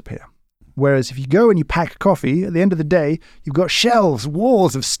stuff disappear. Whereas if you go and you pack coffee, at the end of the day, you've got shelves,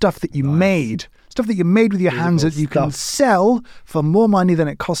 walls of stuff that you made. Stuff that you made with your hands that you can sell for more money than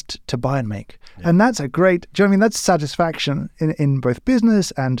it cost to buy and make. Yeah. And that's a great, do you know what I mean? That's satisfaction in both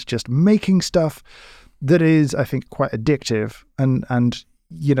business and just making stuff that is, I think, quite addictive. And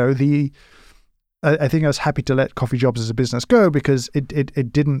I think I was happy to let Coffee Jobs as a business go because it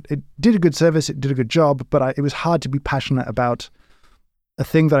did a good service, it did a good job, but it was hard to be passionate about a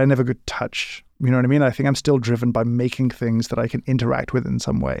thing that I never could touch. You know what I mean? I think I'm still driven by making things that I can interact with in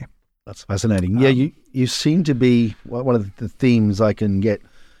some way. That's fascinating. Yeah, you seem to be one of the themes I can get.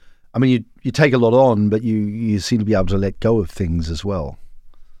 I mean, you take a lot on, but you seem to be able to let go of things as well.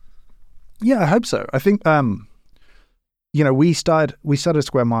 Yeah, I hope so. I think, we started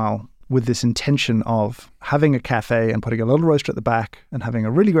Square Mile with this intention of having a cafe and putting a little roaster at the back and having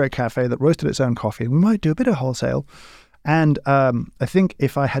a really great cafe that roasted its own coffee. We might do a bit of wholesale. And I think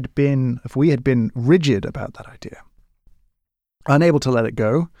if we had been rigid about that idea, unable to let it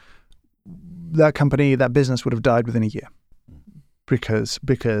go, that business would have died within a year. Because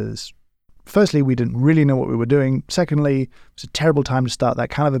firstly, we didn't really know what we were doing. Secondly, it was a terrible time to start that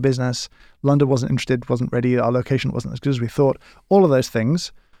kind of a business. London wasn't interested, wasn't ready. Our location wasn't as good as we thought. All of those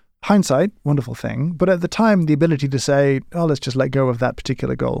things. Hindsight, wonderful thing. But at the time, the ability to say, oh, let's just let go of that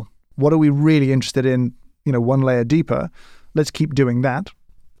particular goal. What are we really interested in? One layer deeper. Let's keep doing that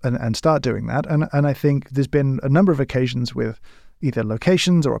and start doing that. And I think there's been a number of occasions with either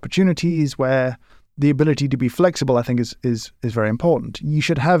locations or opportunities where the ability to be flexible, I think, is very important. You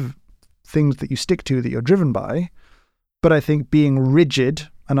should have things that you stick to that you're driven by, but I think being rigid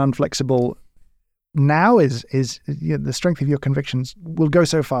and unflexible now is the strength of your convictions will go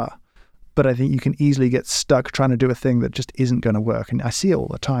so far. But I think you can easily get stuck trying to do a thing that just isn't going to work. And I see it all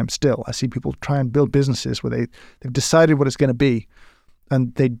the time still. I see people try and build businesses where they've decided what it's going to be,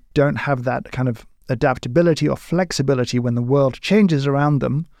 and they don't have that kind of adaptability or flexibility when the world changes around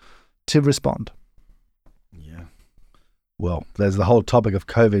them to respond. Yeah. Well, there's the whole topic of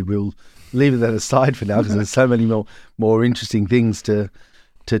COVID. We'll leave that aside for now because there's so many more interesting things to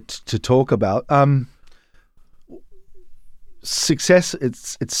talk about. Success,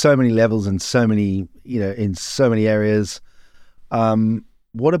 it's so many levels and so many, in so many areas.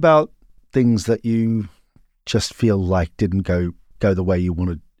 What about things that you just feel like didn't go the way you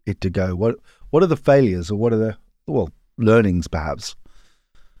wanted it to go? What are the failures, or what are the learnings perhaps,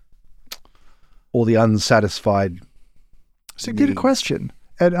 or the unsatisfied? It's a good question.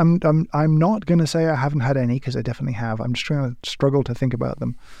 Ed, I'm not going to say I haven't had any, because I definitely have. I'm just trying to struggle to think about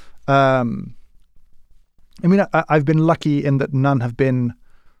them. I've been lucky in that none have been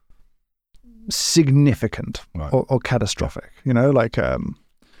significant or catastrophic.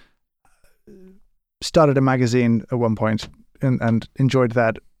 Started a magazine at one point and enjoyed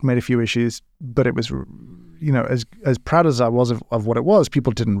that, made a few issues, but it was, as proud as I was of what it was,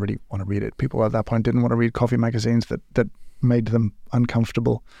 people didn't really want to read it. People at that point didn't want to read coffee magazines that made them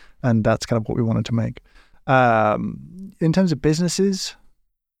uncomfortable, and that's kind of what we wanted to make. In terms of businesses,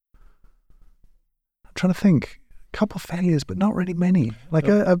 I'm trying to think. A couple of failures, but not really many.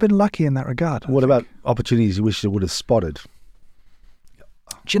 I've been lucky in that regard. What about opportunities you wish you would have spotted?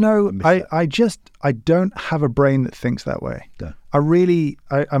 Do you know, I don't have a brain that thinks that way. No.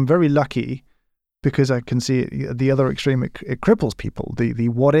 I'm very lucky because I can see it, at the other extreme, it cripples people. The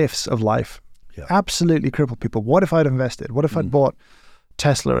what ifs of life absolutely cripple people. What if I'd invested? What if I'd bought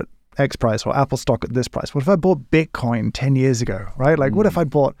Tesla at X price or Apple stock at this price? What if I bought Bitcoin 10 years ago, right? What if I'd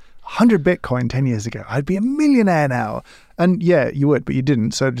bought 100 Bitcoin 10 years ago? I'd be a millionaire now. And yeah, you would, but you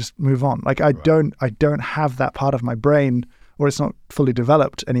didn't. So just move on. I don't have that part of my brain, or it's not fully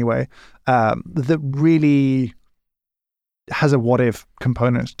developed anyway, that really has a what if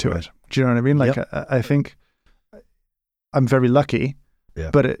component to it. Do you know what I mean? I think I'm very lucky,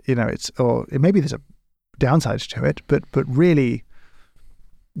 but maybe there's a downside to it, but really,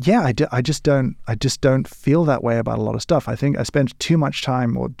 I just don't feel that way about a lot of stuff. I think I spend too much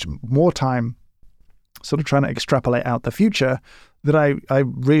time or more time sort of trying to extrapolate out the future that I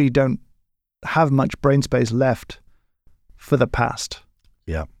really don't have much brain space left for the past.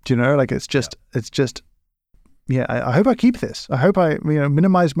 Yeah. Do you know? It's just, I hope I keep this. I hope I,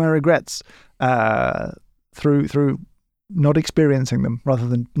 minimize my regrets through not experiencing them rather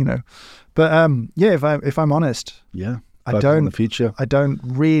than, But if I'm honest, I don't in the future. I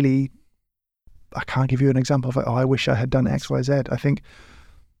can't give you an example of I wish I had done X, Y, Z. I think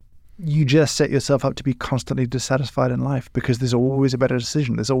you just set yourself up to be constantly dissatisfied in life because there's always a better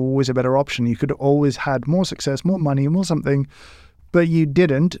decision. There's always a better option. You could always had more success, more money, more something, but you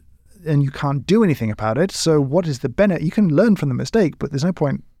didn't, and you can't do anything about it. So what is the benefit? You can learn from the mistake, but there's no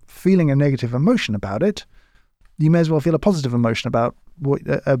point feeling a negative emotion about it. You may as well feel a positive emotion about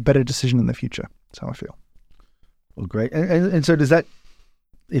a better decision in the future. That's how I feel. Well, great. And so does that,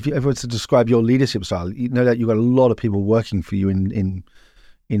 if you ever were to describe your leadership style, you know that you've got a lot of people working for you in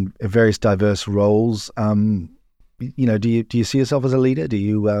various diverse roles. Do you see yourself as a leader? Do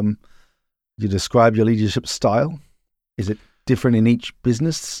you describe your leadership style? Is it different in each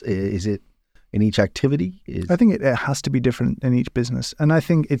business? Is it in each activity? I think it has to be different in each business. And I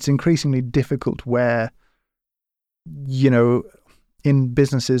think it's increasingly difficult where, in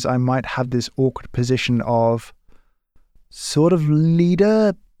businesses, I might have this awkward position of sort of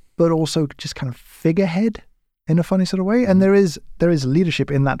leader, but also just kind of figurehead in a funny sort of way. And there is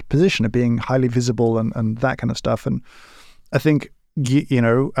leadership in that position of being highly visible and that kind of stuff. And I think,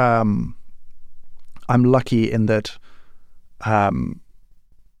 I'm lucky in that I'm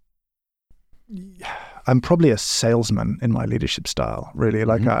probably a salesman in my leadership style, really.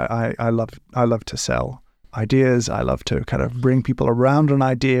 Like I love to sell ideas. I love to kind of bring people around an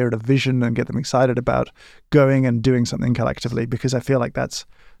idea and a vision and get them excited about going and doing something collectively, because I feel like that's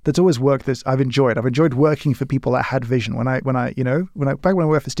always work that I've enjoyed. I've enjoyed working for people that had vision. Back when I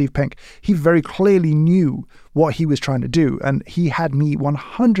worked for Steve Penk, he very clearly knew what he was trying to do, and he had me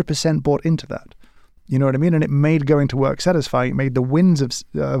 100% bought into that. You know what I mean? And it made going to work satisfying. It made the wins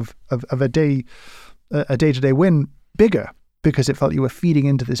of a day-to-day win bigger, because it felt you were feeding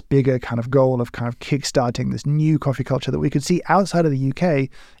into this bigger kind of goal of kind of kickstarting this new coffee culture that we could see outside of the UK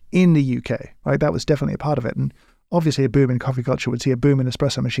in the UK, right? That was definitely a part of it. And obviously a boom in coffee culture would see a boom in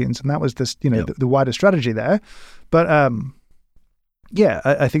espresso machines. And that was this, the wider strategy there. But I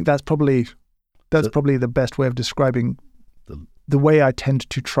think that's probably the best way of describing the way I tend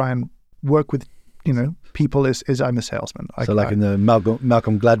to try and work with people is I'm a salesman. In the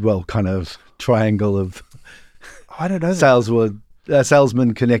Malcolm Gladwell kind of triangle of I don't know,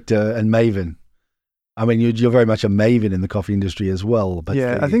 salesman, connector, and maven. I mean, you're very much a maven in the coffee industry as well. But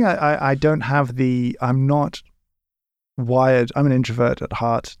I think I don't have I'm not wired. I'm an introvert at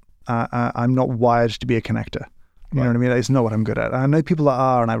heart. I'm not wired to be a connector. You know what I mean? It's not what I'm good at. I know people that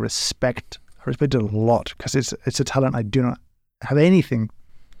are, and I respect it a lot, because it's a talent I do not have anything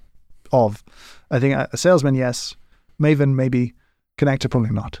of. I think a salesman, yes. Maven, maybe. Connector,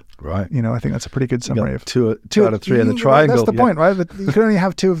 probably not. Right. I think that's a pretty good summary of two out of three in the triangle. That's the point, right? That you can only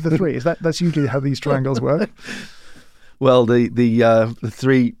have two of the three. That's usually how these triangles work. Well, the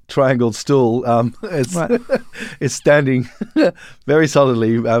three triangled stool is standing very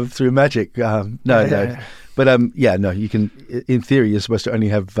solidly through magic. No. But you can. In theory, you're supposed to only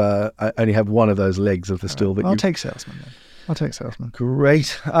have one of those legs of the stool. But I'll take salesman. Then. I'll take salesman.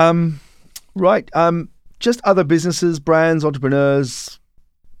 Great. Right. Just other businesses, brands, entrepreneurs,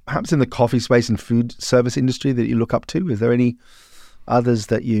 perhaps in the coffee space and food service industry that you look up to. Is there any others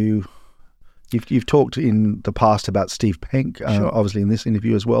that you've talked in the past about Steve Penk, sure. Obviously in this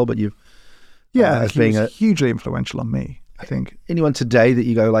interview as well, but you've as being hugely influential on me. I think anyone today that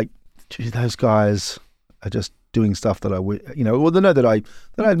you go like, geez, those guys are just doing stuff that I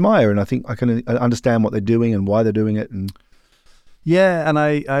admire, and I think I can understand what they're doing and why they're doing it. And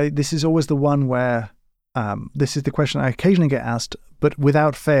I this is always the one where. This is the question I occasionally get asked, but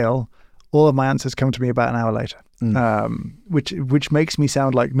without fail, all of my answers come to me about an hour later, which makes me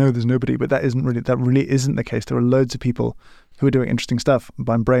sound like, no, there's nobody, but that really isn't the case. There are loads of people who are doing interesting stuff.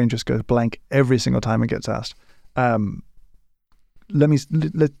 My brain just goes blank every single time it gets asked.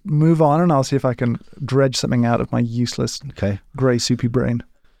 Let's move on, and I'll see if I can dredge something out of my useless, grey, soupy brain.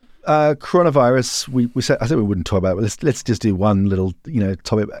 Coronavirus, I said we wouldn't talk about it, but let's just do one little,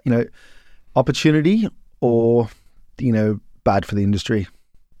 topic, opportunity or, bad for the industry?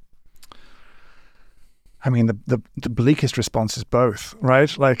 I mean, the bleakest response is both,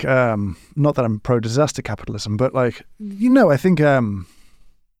 right? Like, not that I'm pro-disaster capitalism, but I think there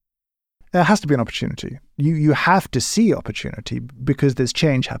has to be an opportunity. You have to see opportunity because there's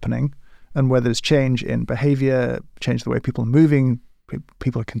change happening, and where there's change in behavior, change the way people are moving,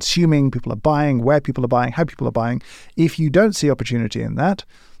 people are consuming, people are buying, where people are buying, how people are buying. If you don't see opportunity in that,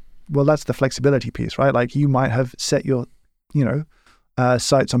 well, that's the flexibility piece, right? Like you might have set your,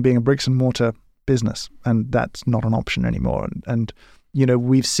 sights on being a bricks and mortar business, and that's not an option anymore. And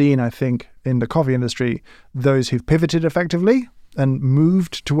we've seen, I think, in the coffee industry, those who've pivoted effectively and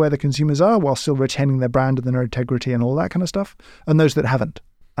moved to where the consumers are while still retaining their brand and their integrity and all that kind of stuff, and those that haven't.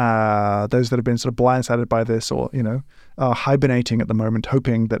 Those that have been sort of blindsided by this or, are hibernating at the moment,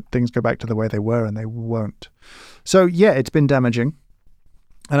 hoping that things go back to the way they were, and they won't. So, yeah, it's been damaging.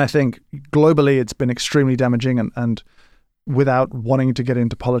 And I think globally it's been extremely damaging. And without wanting to get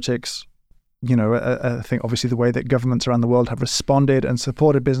into politics, I think obviously the way that governments around the world have responded and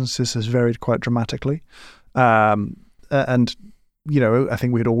supported businesses has varied quite dramatically. I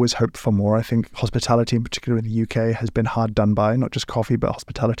think we'd always hoped for more. I think hospitality, in particular in the UK, has been hard done by, not just coffee, but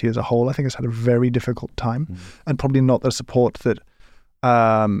hospitality as a whole. I think it's had a very difficult time and probably not the support that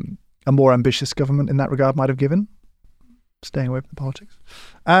a more ambitious government in that regard might have given, staying away from the politics.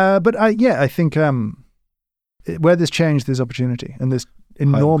 I think where there's change, there's opportunity, and there's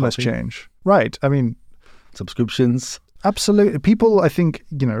enormous change. Right. I mean, subscriptions. Absolutely. People, I think,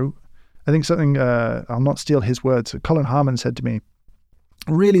 something, I'll not steal his words. Colin Harmon said to me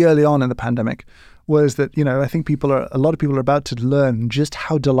really early on in the pandemic was that, I think a lot of people are about to learn just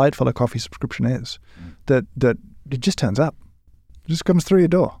how delightful a coffee subscription is. That it just turns up. It just comes through your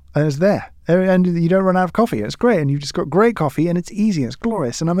door and it's there. And you don't run out of coffee. It's great. And you've just got great coffee and it's easy and it's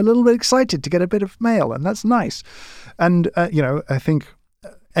glorious. And I'm a little bit excited to get a bit of mail, and that's nice. And, I think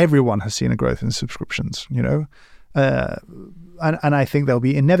everyone has seen a growth in subscriptions, and I think there'll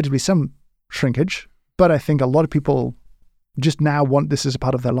be inevitably some shrinkage, but I think a lot of people just now want this as a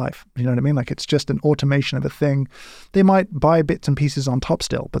part of their life. You know what I mean? Like, it's just an automation of a thing. They might buy bits and pieces on top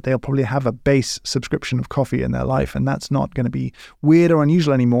still, but they'll probably have a base subscription of coffee in their life, and that's not going to be weird or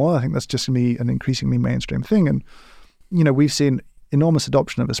unusual anymore. I think that's just going to be an increasingly mainstream thing. And, we've seen enormous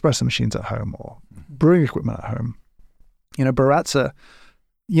adoption of espresso machines at home or brewing equipment at home. Baratza,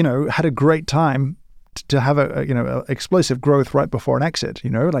 had a great time to have a explosive growth right before an exit,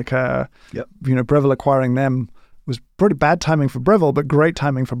 Breville acquiring them was pretty bad timing for Breville, but great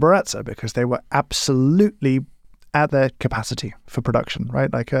timing for Baratza because they were absolutely at their capacity for production,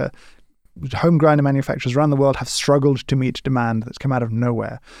 right? Home grinder manufacturers around the world have struggled to meet demand that's come out of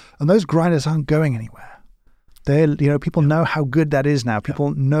nowhere. And those grinders aren't going anywhere. People know how good that is now.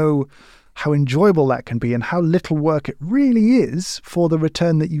 People know how enjoyable that can be and how little work it really is for the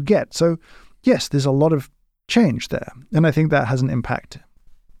return that you get. So, yes, there's a lot of change there. And I think that has an impact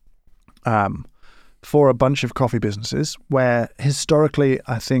for a bunch of coffee businesses where historically,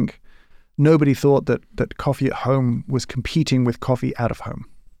 I think nobody thought that coffee at home was competing with coffee out of home,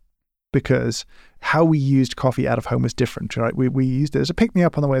 because how we used coffee out of home was different, right? We used it as a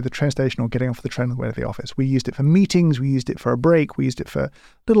pick-me-up on the way to the train station or getting off the train on the way to the office. We used it for meetings. We used it for a break. We used it for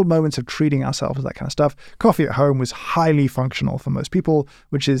little moments of treating ourselves, that kind of stuff. Coffee at home was highly functional for most people,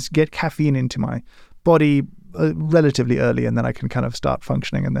 which is get caffeine into my body relatively early, and then I can kind of start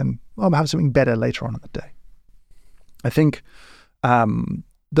functioning, and then I'll have something better later on in the day. I think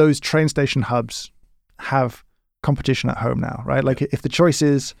those train station hubs have competition at home now, right? Like, if the choice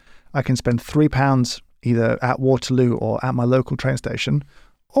is I can spend £3 either at Waterloo or at my local train station,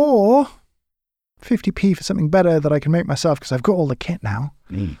 or 50p for something better that I can make myself because I've got all the kit now.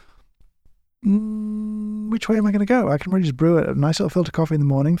 Which way am I going to go? I can really just brew a nice little filter coffee in the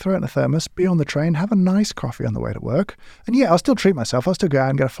morning, throw it in a thermos, be on the train, have a nice coffee on the way to work. And yeah, I'll still treat myself. I'll still go out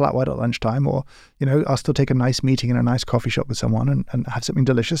and get a flat white at lunchtime, or, I'll still take a nice meeting in a nice coffee shop with someone and have something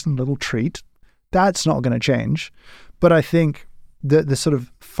delicious and a little treat. That's not going to change. But I think the sort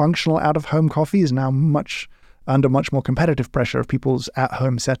of functional out-of-home coffee is now under much more competitive pressure of people's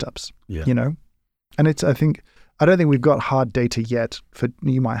at-home setups, And I don't think we've got hard data yet.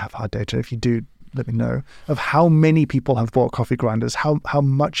 You might have hard data. If you do, let me know, of how many people have bought coffee grinders, how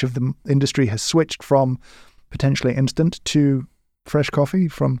much of the industry has switched from potentially instant to fresh coffee,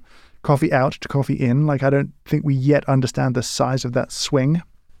 from coffee out to coffee in. I don't think we yet understand the size of that swing,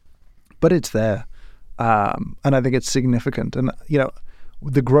 but it's there. And I think it's significant. And,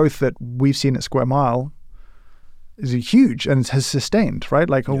 the growth that we've seen at Square Mile is huge and has sustained, right?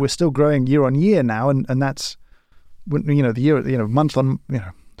 We're still growing year on year now. And that's, the year, month on,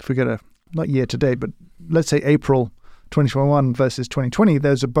 if we go to, not year to date, but let's say April 2021 versus 2020,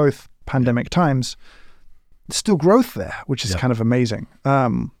 those are both pandemic times. There's still growth there, which is kind of amazing.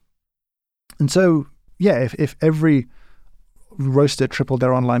 And so, if every roaster tripled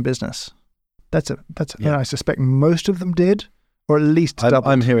their online business, and I suspect most of them did, or at least doubled.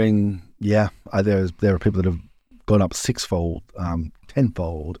 I'm hearing, there are people that have gone up sixfold,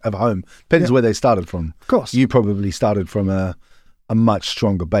 tenfold at home. Depends where they started from. Of course. You probably started from a much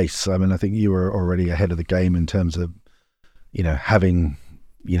stronger base. I mean, I think you were already ahead of the game in terms of, having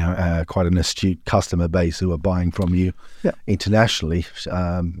quite an astute customer base who are buying from you internationally,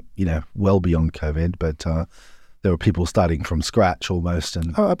 well beyond COVID, but there were people starting from scratch almost.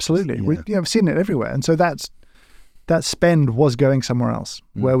 And absolutely. We've seen it everywhere. And so that spend was going somewhere else.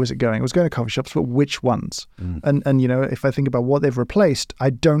 Where was it going? It was going to coffee shops, but which ones? And if I think about what they've replaced, I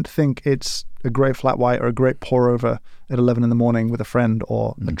don't think it's a great flat white or a great pour over at 11 in the morning with a friend,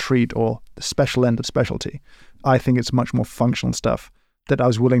 or a treat, or the special end of specialty. I think it's much more functional stuff that I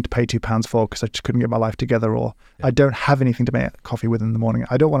was willing to pay £2 for because I just couldn't get my life together, or I don't have anything to make coffee with in the morning.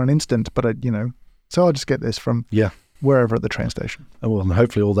 I don't want an instant, but so I'll just get this from wherever at the train station. Well, and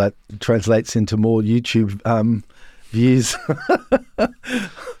hopefully all that translates into more YouTube views.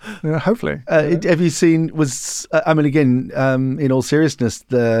 Hopefully. Have you seen? In all seriousness,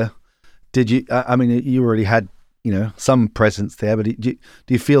 you already had some presence there, but do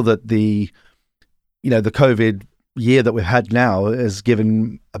you feel that the COVID year that we've had now has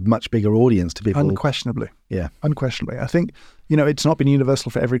given a much bigger audience to people? Unquestionably. Yeah. Unquestionably. I think, it's not been universal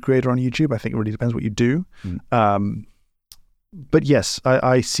for every creator on YouTube. I think it really depends what you do. But yes,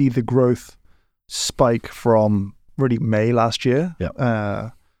 I see the growth spike from really May last year.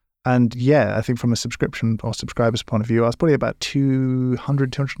 And I think from a subscription or subscribers point of view, I was probably about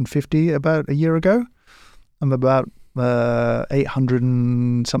 200, 250 about a year ago. I'm about 800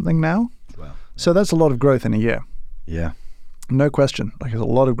 and something now. Wow. So that's a lot of growth in a year. Yeah. No question. There's a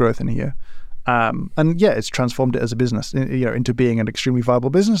lot of growth in a year. It's transformed it as a business, into being an extremely viable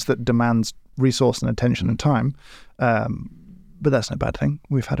business that demands resource and attention and time. But that's no bad thing.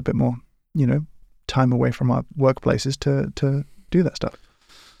 We've had a bit more, time away from our workplaces to do that stuff.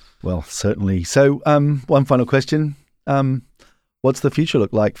 Well, certainly. So one final question. What's the future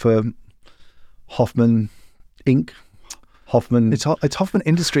look like for Hoffmann Inc.? Hoffmann. It's Hoffmann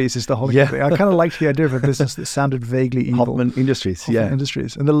Industries is the whole thing. I kind of liked the idea of a business that sounded vaguely evil. Hoffmann Industries, Hoffmann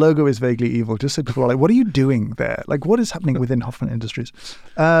Industries. And the logo is vaguely evil, just so people are like, what are you doing there? Like, what is happening within Hoffmann Industries?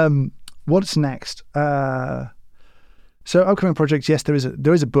 What's next? So upcoming projects, yes, there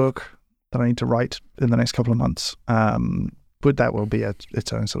is a book that I need to write in the next couple of months. But that will be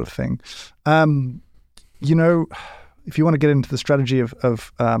its own sort of thing. If you want to get into the strategy of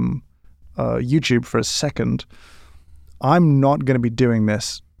YouTube for a second, I'm not going to be doing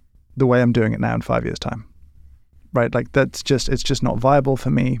this the way I'm doing it now in 5 years' time, right? It's just not viable for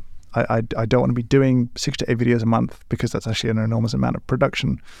me. I don't want to be doing 6 to 8 videos a month because that's actually an enormous amount of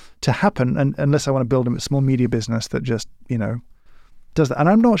production to happen, and unless I want to build a small media business that just, does that. And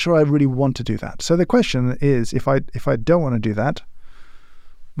I'm not sure I really want to do that. So the question is, if I don't want to do that,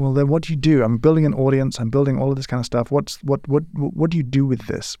 well, then what do you do? I'm building an audience. I'm building all of this kind of stuff. What do you do with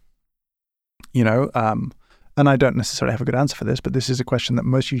this? And I don't necessarily have a good answer for this, but this is a question that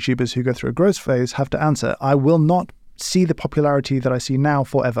most YouTubers who go through a growth phase have to answer. I will not see the popularity that I see now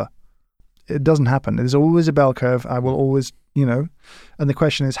forever. It doesn't happen. There's always a bell curve. I will always, and the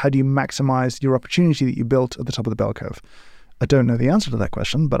question is, how do you maximize your opportunity that you built at the top of the bell curve? I don't know the answer to that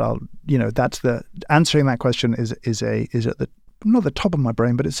question, but answering that question is at the, not the top of my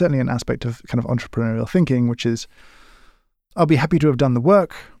brain, but it's certainly an aspect of kind of entrepreneurial thinking, which is, I'll be happy to have done the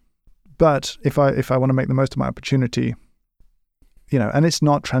work, but if I want to make the most of my opportunity, and it's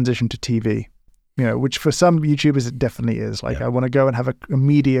not transition to TV, which for some YouTubers it definitely is. I want to go and have a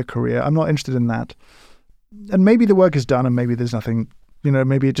media career. I'm not interested in that. And maybe the work is done and maybe there's nothing,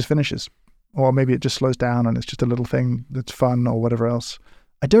 maybe it just finishes. Or maybe it just slows down and it's just a little thing that's fun or whatever else.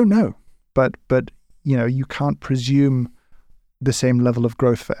 I don't know. But you can't presume the same level of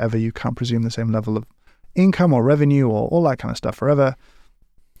growth forever. You can't presume the same level of income or revenue or all that kind of stuff forever.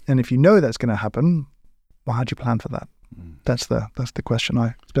 And if you know that's going to happen, well, how do you plan for that? That's the question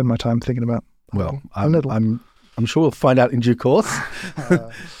I spend my time thinking about. Well, I'm sure we'll find out in due course.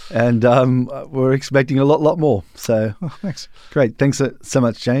 And we're expecting a lot more. So thanks. Great. Thanks so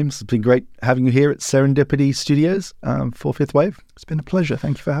much, James. It's been great having you here at Serendipity Studios for Fifth Wave. It's been a pleasure.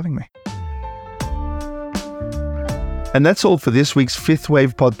 Thank you for having me. And that's all for this week's Fifth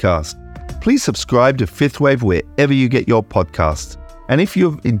Wave podcast. Please subscribe to Fifth Wave wherever you get your podcasts. And if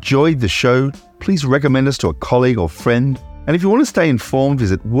you've enjoyed the show, please recommend us to a colleague or friend. And if you want to stay informed,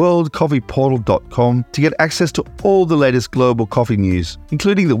 visit worldcoffeeportal.com to get access to all the latest global coffee news,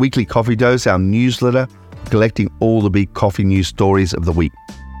 including the weekly coffee dose, our newsletter, collecting all the big coffee news stories of the week.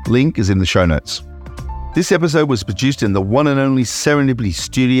 Link is in the show notes. This episode was produced in the one and only Serendipity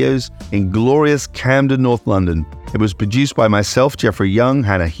Studios in glorious Camden, North London. It was produced by myself, Jeffrey Young,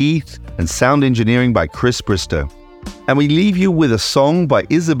 Hannah Heath, and sound engineering by Chris Bristow. And we leave you with a song by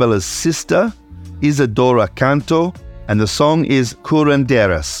Isabella's sister, Isadora Canto, and the song is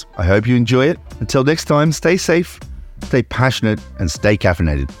Curanderas. I hope you enjoy it. Until next time, stay safe stay passionate, and stay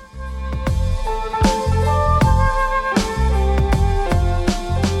caffeinated.